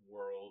other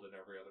world and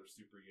every other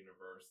super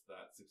universe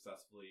that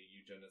successfully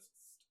eugeniced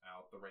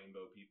out the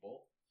rainbow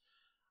people.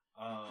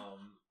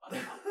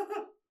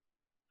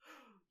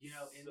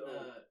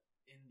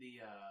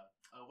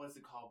 What is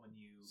it called when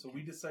you... So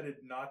we decided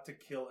not to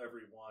kill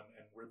everyone,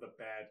 and we're the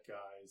bad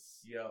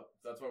guys. Yep,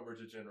 that's why we're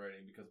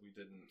degenerating, because we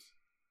didn't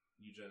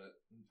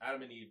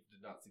Adam and Eve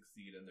did not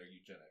succeed in their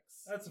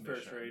eugenics. That's a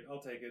fair trade.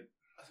 I'll take it.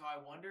 So I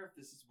wonder if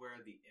this is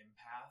where the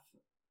empath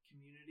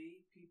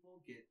community people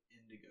get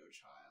Indigo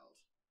Child.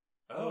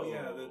 Oh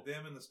yeah,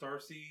 them and the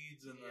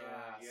Starseeds and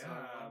So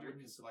I wonder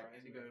wouldn't because surprise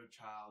Indigo me.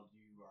 Child,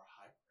 you are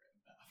hyper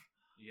empath.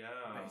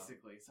 Yeah.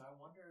 Basically. So I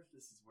wonder if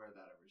this is where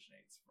that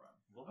originates from.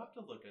 We'll have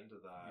to look into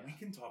that. We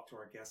can talk to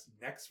our guest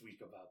next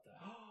week about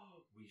that.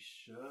 We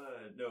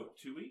should. No,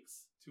 2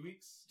 weeks? 2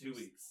 weeks? 2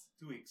 weeks.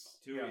 2 weeks.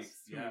 2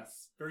 weeks,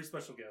 yes. Very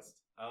special guest.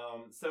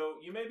 So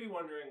you may be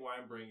wondering why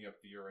I'm bringing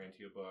up the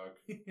Urantia book.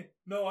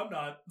 No, I'm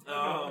not.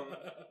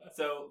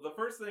 So the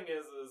first thing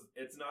is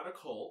it's not a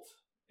cult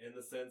in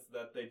the sense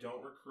that they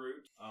don't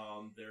recruit.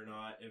 They're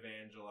not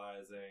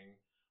evangelizing.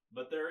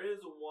 But there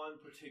is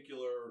one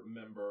particular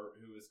member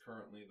who is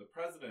currently the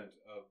president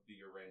of the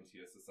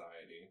Urantia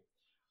Society,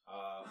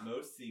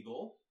 Mo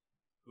Siegel,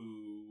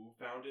 who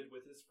founded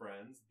with his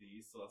friends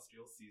the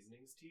Celestial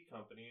Seasonings Tea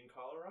Company in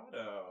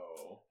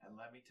Colorado. And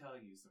let me tell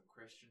you, some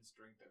Christians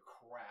drink the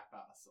crap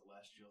out of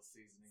Celestial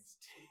Seasonings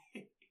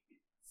tea.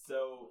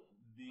 So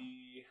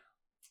the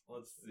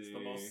Let's see. It's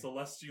the most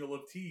celestial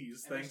of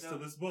teas, And thanks there's to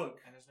no- this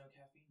book. And there's no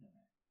caffeine in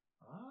it.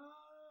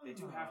 Ah. They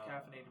do have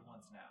caffeinated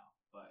ones now,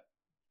 but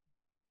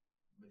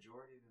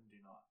majority of them do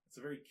not. It's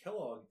a very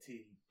Kellogg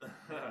tea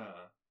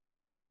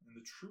in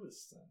the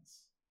truest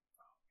sense.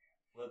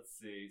 Let's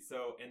see.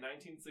 So in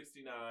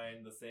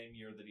 1969, the same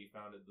year that he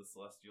founded the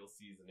Celestial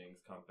Seasonings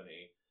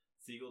Company,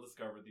 Siegel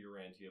discovered the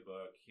Urantia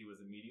book. He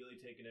was immediately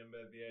taken in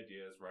by the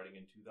ideas, writing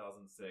in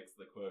 2006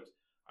 the quote,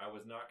 "I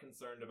was not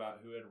concerned about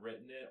who had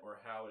written it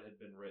or how it had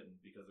been written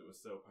because it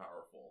was so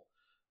powerful."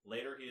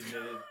 Later he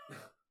admitted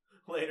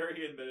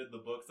the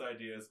book's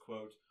ideas,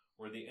 quote,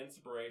 "were the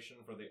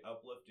inspiration for the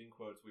uplifting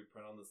quotes we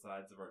print on the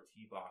sides of our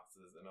tea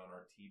boxes and on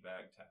our tea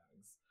bag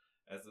tags."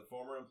 As a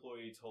former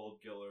employee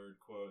told Gillard,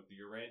 quote, "The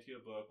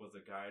Urantia book was a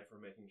guide for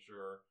making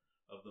sure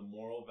of the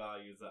moral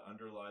values that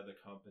underlie the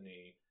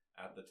company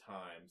at the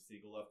time."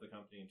 Siegel left the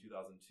company in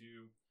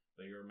 2002,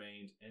 but he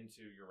remained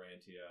into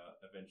Urantia.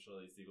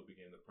 Eventually, Siegel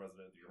became the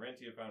president of the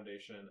Urantia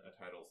Foundation, a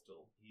title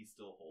he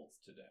still holds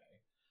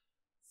today.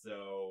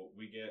 So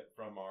we get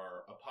from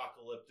our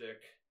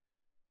apocalyptic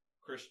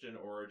Christian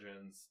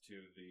origins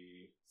to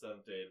the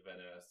Seventh-day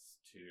Adventists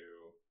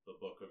to the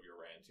Book of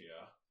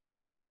Urantia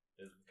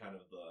is kind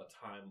of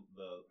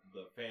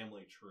the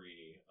family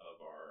tree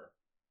of our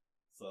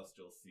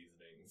Celestial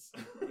Seasonings.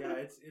 Yeah,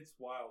 it's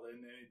wild,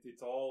 and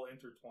it's all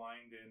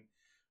intertwined in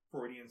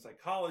Freudian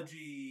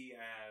psychology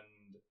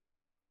and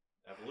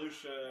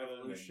evolution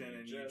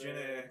and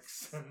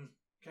eugenics and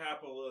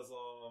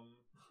capitalism.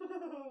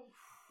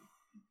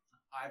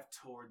 I've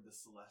toured the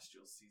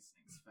Celestial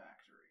Seasonings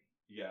factory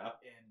Yeah.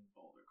 in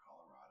Boulder,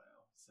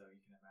 Colorado, so you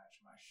can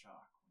imagine my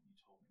shock when you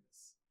told me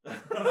this.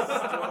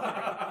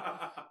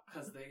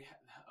 Because they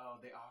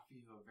offer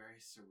you a very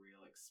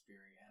surreal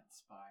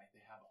experience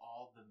they have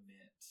all the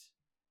mint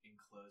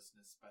enclosed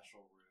in a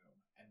special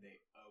room, and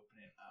they open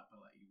it up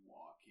and let you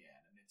walk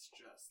in, and it's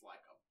just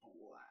like a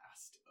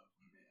blast of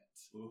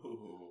mint.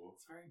 Ooh.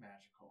 It's very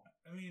magical.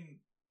 I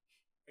mean,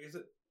 I guess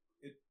it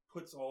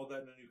puts all of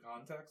that in a new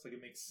context. Like,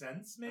 it makes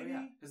sense, maybe?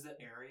 Because the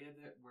area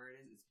where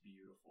it is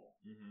beautiful,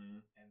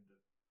 Mm-hmm. and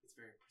it's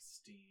very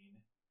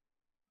pristine.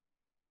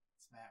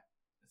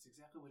 It's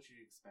exactly what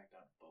you'd expect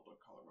out of Boulder,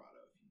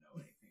 Colorado, if you know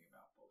anything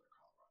about Boulder,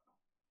 Colorado.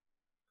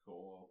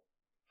 Cool.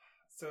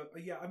 So,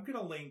 yeah, I'm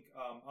going to link,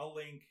 I'll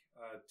link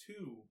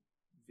 2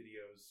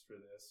 videos for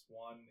this.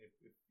 One, if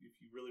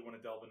you really want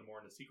to delve into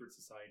more into secret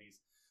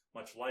societies,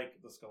 much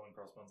like the Skull and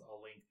Crossbones, I'll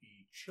link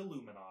the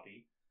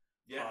Chilluminati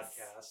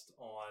podcast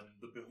on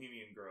the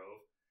Bohemian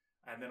Grove.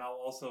 And then I'll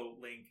also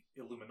link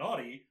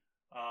Illuminati,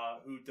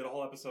 who did a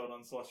whole episode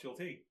on Celestial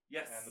Tea.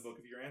 Yes. And the Book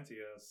of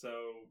Urantia.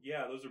 So,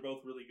 yeah, those are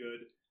both really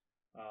good.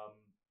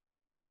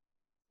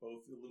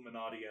 Both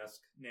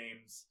Illuminati-esque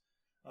names,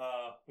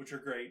 which are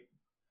great.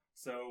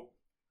 So,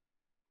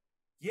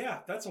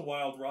 yeah, that's a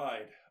wild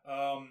ride.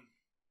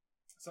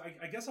 So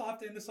I guess I'll have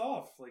to end this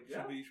off. Like,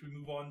 should we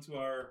move on to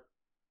our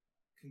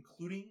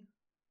concluding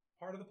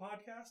part of the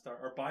podcast,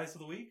 our bias of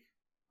the week?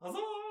 Huzzah!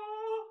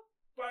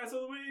 Bias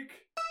of the week.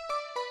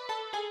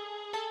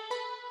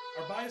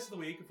 Our bias of the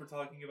week, if we're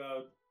talking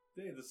about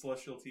the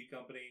Celestial Tea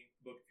Company,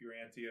 Book of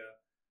Urantia,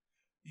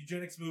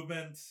 eugenics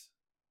movement,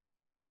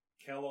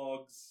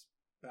 Kellogg's,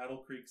 Battle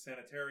Creek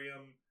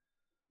Sanitarium,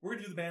 we're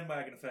going to do the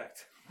bandwagon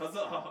effect.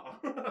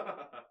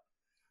 Huzzah!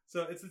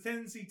 So it's the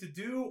tendency to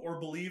do or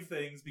believe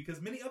things because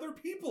many other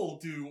people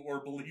do or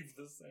believe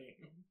the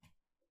same.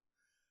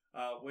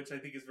 Which I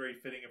think is very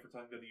fitting if we're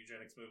talking about the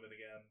eugenics movement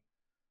again.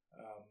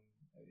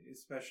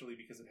 Especially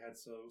because it had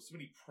so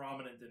many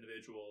prominent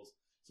individuals,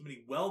 so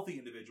many wealthy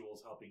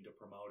individuals helping to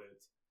promote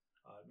it.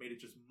 It made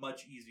it just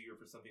much easier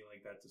for something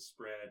like that to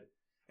spread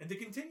and to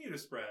continue to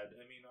spread.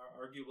 I mean,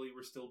 arguably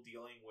we're still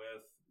dealing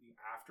with the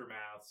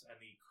aftermaths and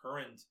the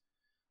current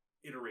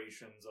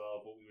iterations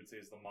of what we would say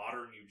is the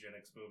modern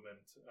eugenics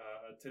movement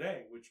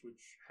today, which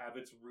have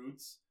its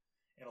roots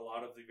in a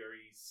lot of the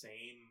very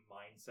same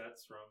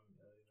mindsets from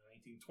the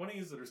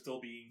 1920s that are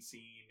still being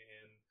seen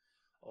in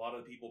a lot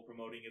of the people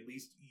promoting at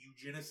least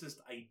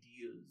eugenicist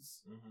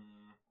ideas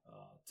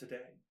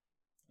today.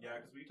 Yeah,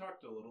 because we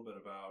talked a little bit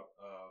about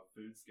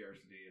food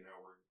scarcity and how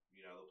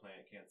the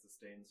planet can't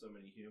sustain so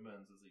many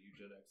humans as a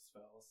eugenics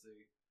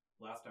fallacy.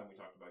 Last time we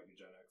talked about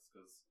eugenics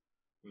because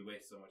we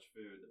waste so much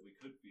food that we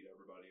could feed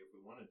everybody if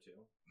we wanted to.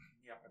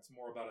 Yeah, it's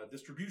more about a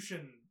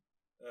distribution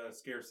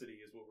scarcity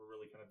is what we're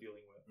really kind of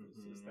dealing with,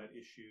 is that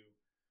issue.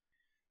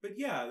 But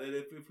yeah, that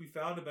if we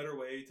found a better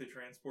way to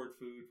transport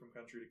food from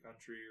country to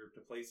country or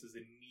to places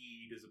in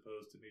need as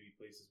opposed to maybe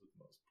places with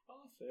the most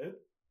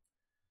profit,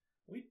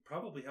 we'd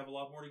probably have a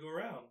lot more to go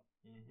around.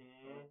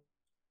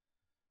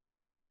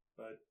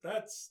 But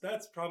that's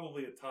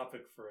probably a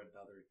topic for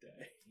another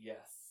day.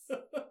 Yes.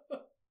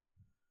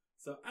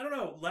 So, I don't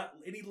know.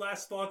 Any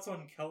last thoughts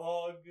on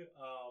Kellogg?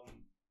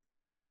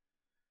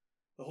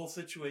 The whole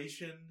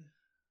situation?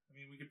 I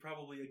mean, we could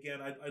probably,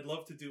 again, I'd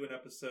love to do an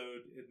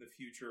episode in the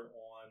future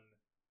on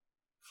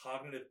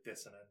cognitive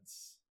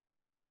dissonance.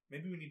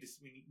 Maybe we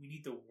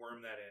need to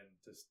worm that in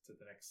to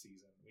the next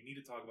season. We need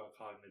to talk about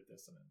cognitive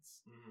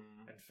dissonance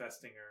and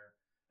Festinger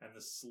and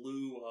the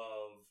slew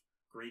of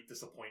great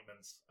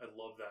disappointments. I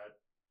love that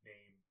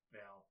name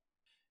now.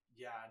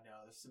 Yeah,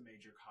 no, there's some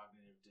major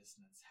cognitive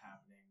dissonance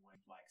happening when,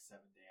 like,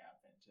 Seventh-day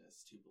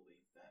Adventists who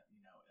believe that,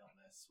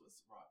 illness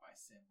was wrought by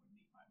sin would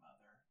meet my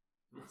mother,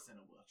 who was in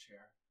a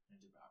wheelchair, and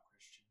a devout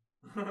Christian.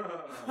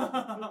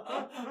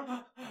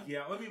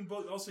 Yeah, I mean,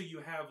 but also you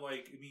have,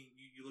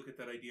 you look at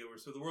that idea where,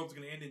 so the world's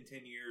going to end in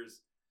 10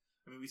 years.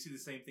 I mean, we see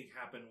the same thing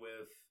happen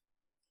with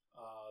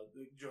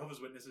the Jehovah's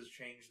Witnesses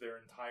changed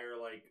their entire,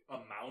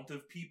 amount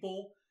of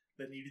people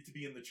that needed to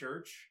be in the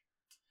church.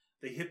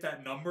 They hit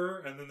that number,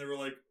 and then they were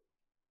like,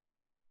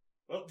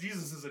 well,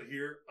 Jesus isn't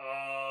here.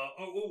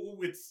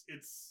 It's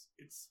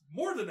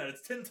more than that.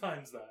 It's 10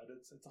 times that.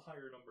 It's a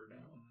higher number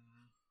now.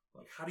 Mm-hmm.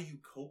 Like, how do you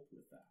cope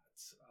with that?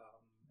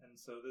 And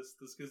so this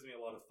gives me a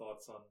lot of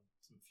thoughts on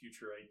some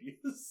future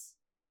ideas.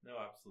 No,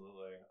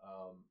 absolutely.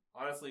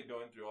 Honestly,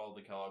 going through all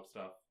the Kellogg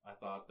stuff, I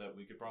thought that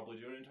we could probably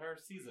do an entire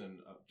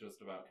season of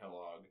just about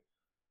Kellogg.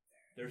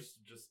 There's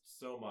just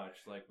so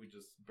much. We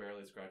just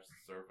barely scratched the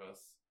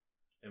surface.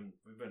 And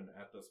we've been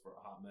at this for a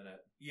hot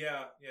minute.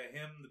 Yeah,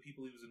 him, the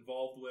people he was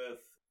involved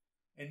with.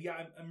 And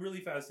yeah, I'm really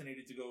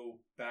fascinated to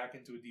go back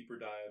into a deeper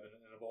dive and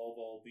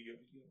evolve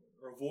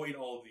or avoid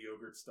all of the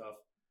yogurt stuff.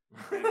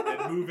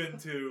 and move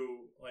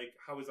into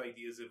how his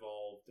ideas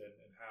evolved and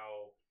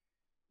how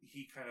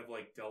he kind of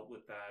dealt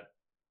with that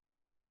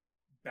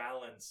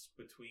balance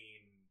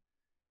between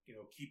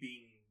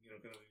keeping kind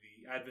of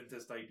the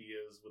Adventist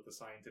ideas with the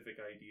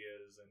scientific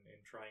ideas and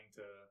trying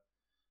to.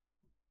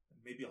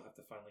 Maybe I'll have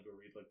to finally go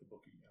read the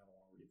book. I don't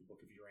want to read the book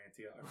of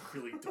Urantia. I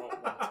really don't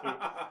want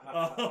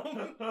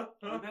to.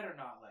 We better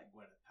not let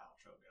Gwyneth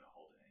Paltrow get a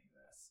hold of any of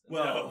this.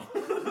 Well,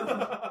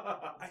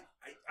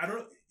 I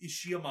don't know. Is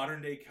she a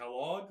modern day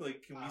Kellogg?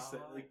 Can we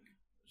say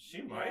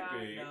she might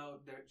be?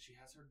 No, she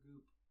has her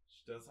goop.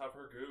 She does have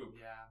her goop.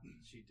 Yeah,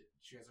 she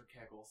has her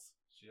kegels.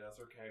 She has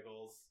her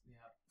kegels.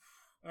 Yeah.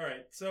 All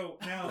right. So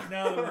now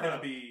that we're gonna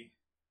be,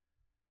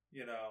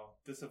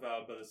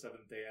 disavowed by the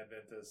Seventh-day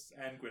Adventists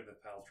and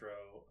Gwyneth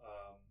Paltrow,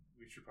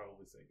 we should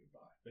probably say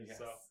goodbye. Yes.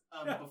 So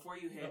before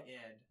you hit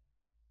end,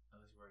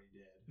 unless you already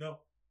did. no.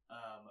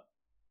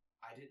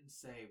 I didn't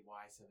say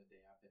why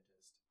Seventh-day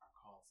Adventists are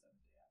called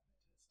Seventh-day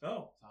Adventists.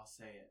 Oh. So I'll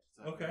say it.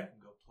 So Okay. you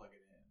can go plug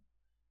it in.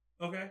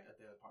 Okay. At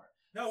the other part.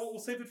 No,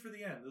 we'll save it for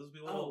the end. This will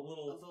be a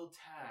little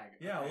tag.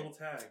 Yeah, Okay. a little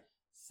tag.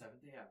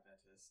 Seventh-day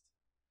Adventists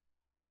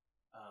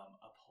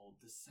uphold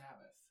the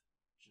Sabbath,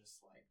 just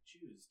like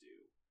Jews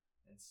do.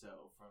 And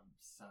so from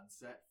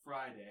sunset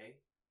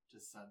Friday to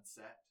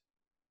sunset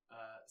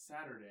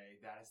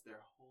Saturday, that is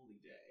their holy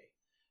day.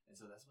 And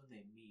so that's when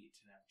they meet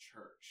and have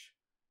church,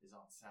 is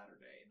on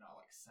Saturday, not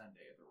like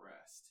Sunday or the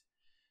rest.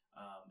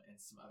 And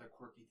some other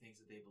quirky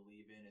things that they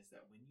believe in is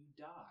that when you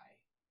die,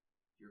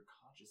 your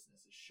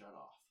consciousness is shut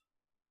off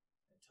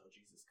until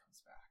Jesus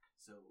comes back.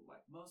 So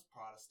like most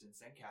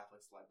Protestants and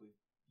Catholics, you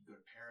go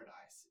to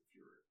paradise if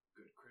you're a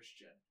good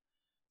Christian.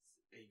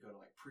 You go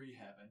to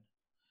pre-heaven.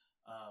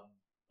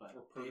 But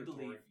they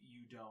believe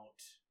you don't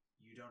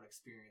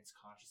experience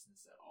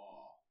consciousness at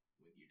all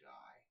when you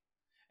die.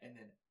 And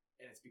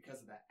it's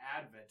because of that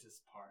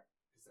Adventist part,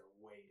 because they're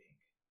waiting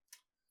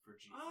for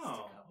Jesus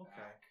to come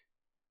back.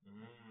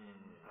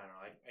 I don't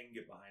know. I can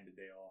get behind a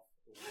day off.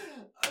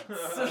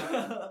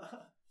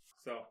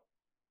 So,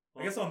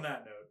 I guess on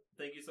that note,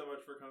 thank you so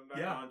much for coming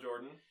back on,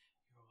 Jordan.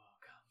 You're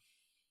welcome.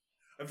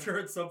 I'm sure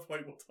at some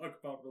point we'll talk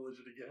about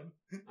religion again.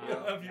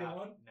 Have you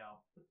on?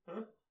 No.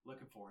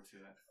 Looking forward to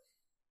it.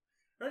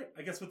 All right.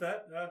 I guess with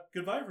that,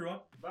 goodbye,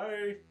 everyone.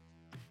 Bye.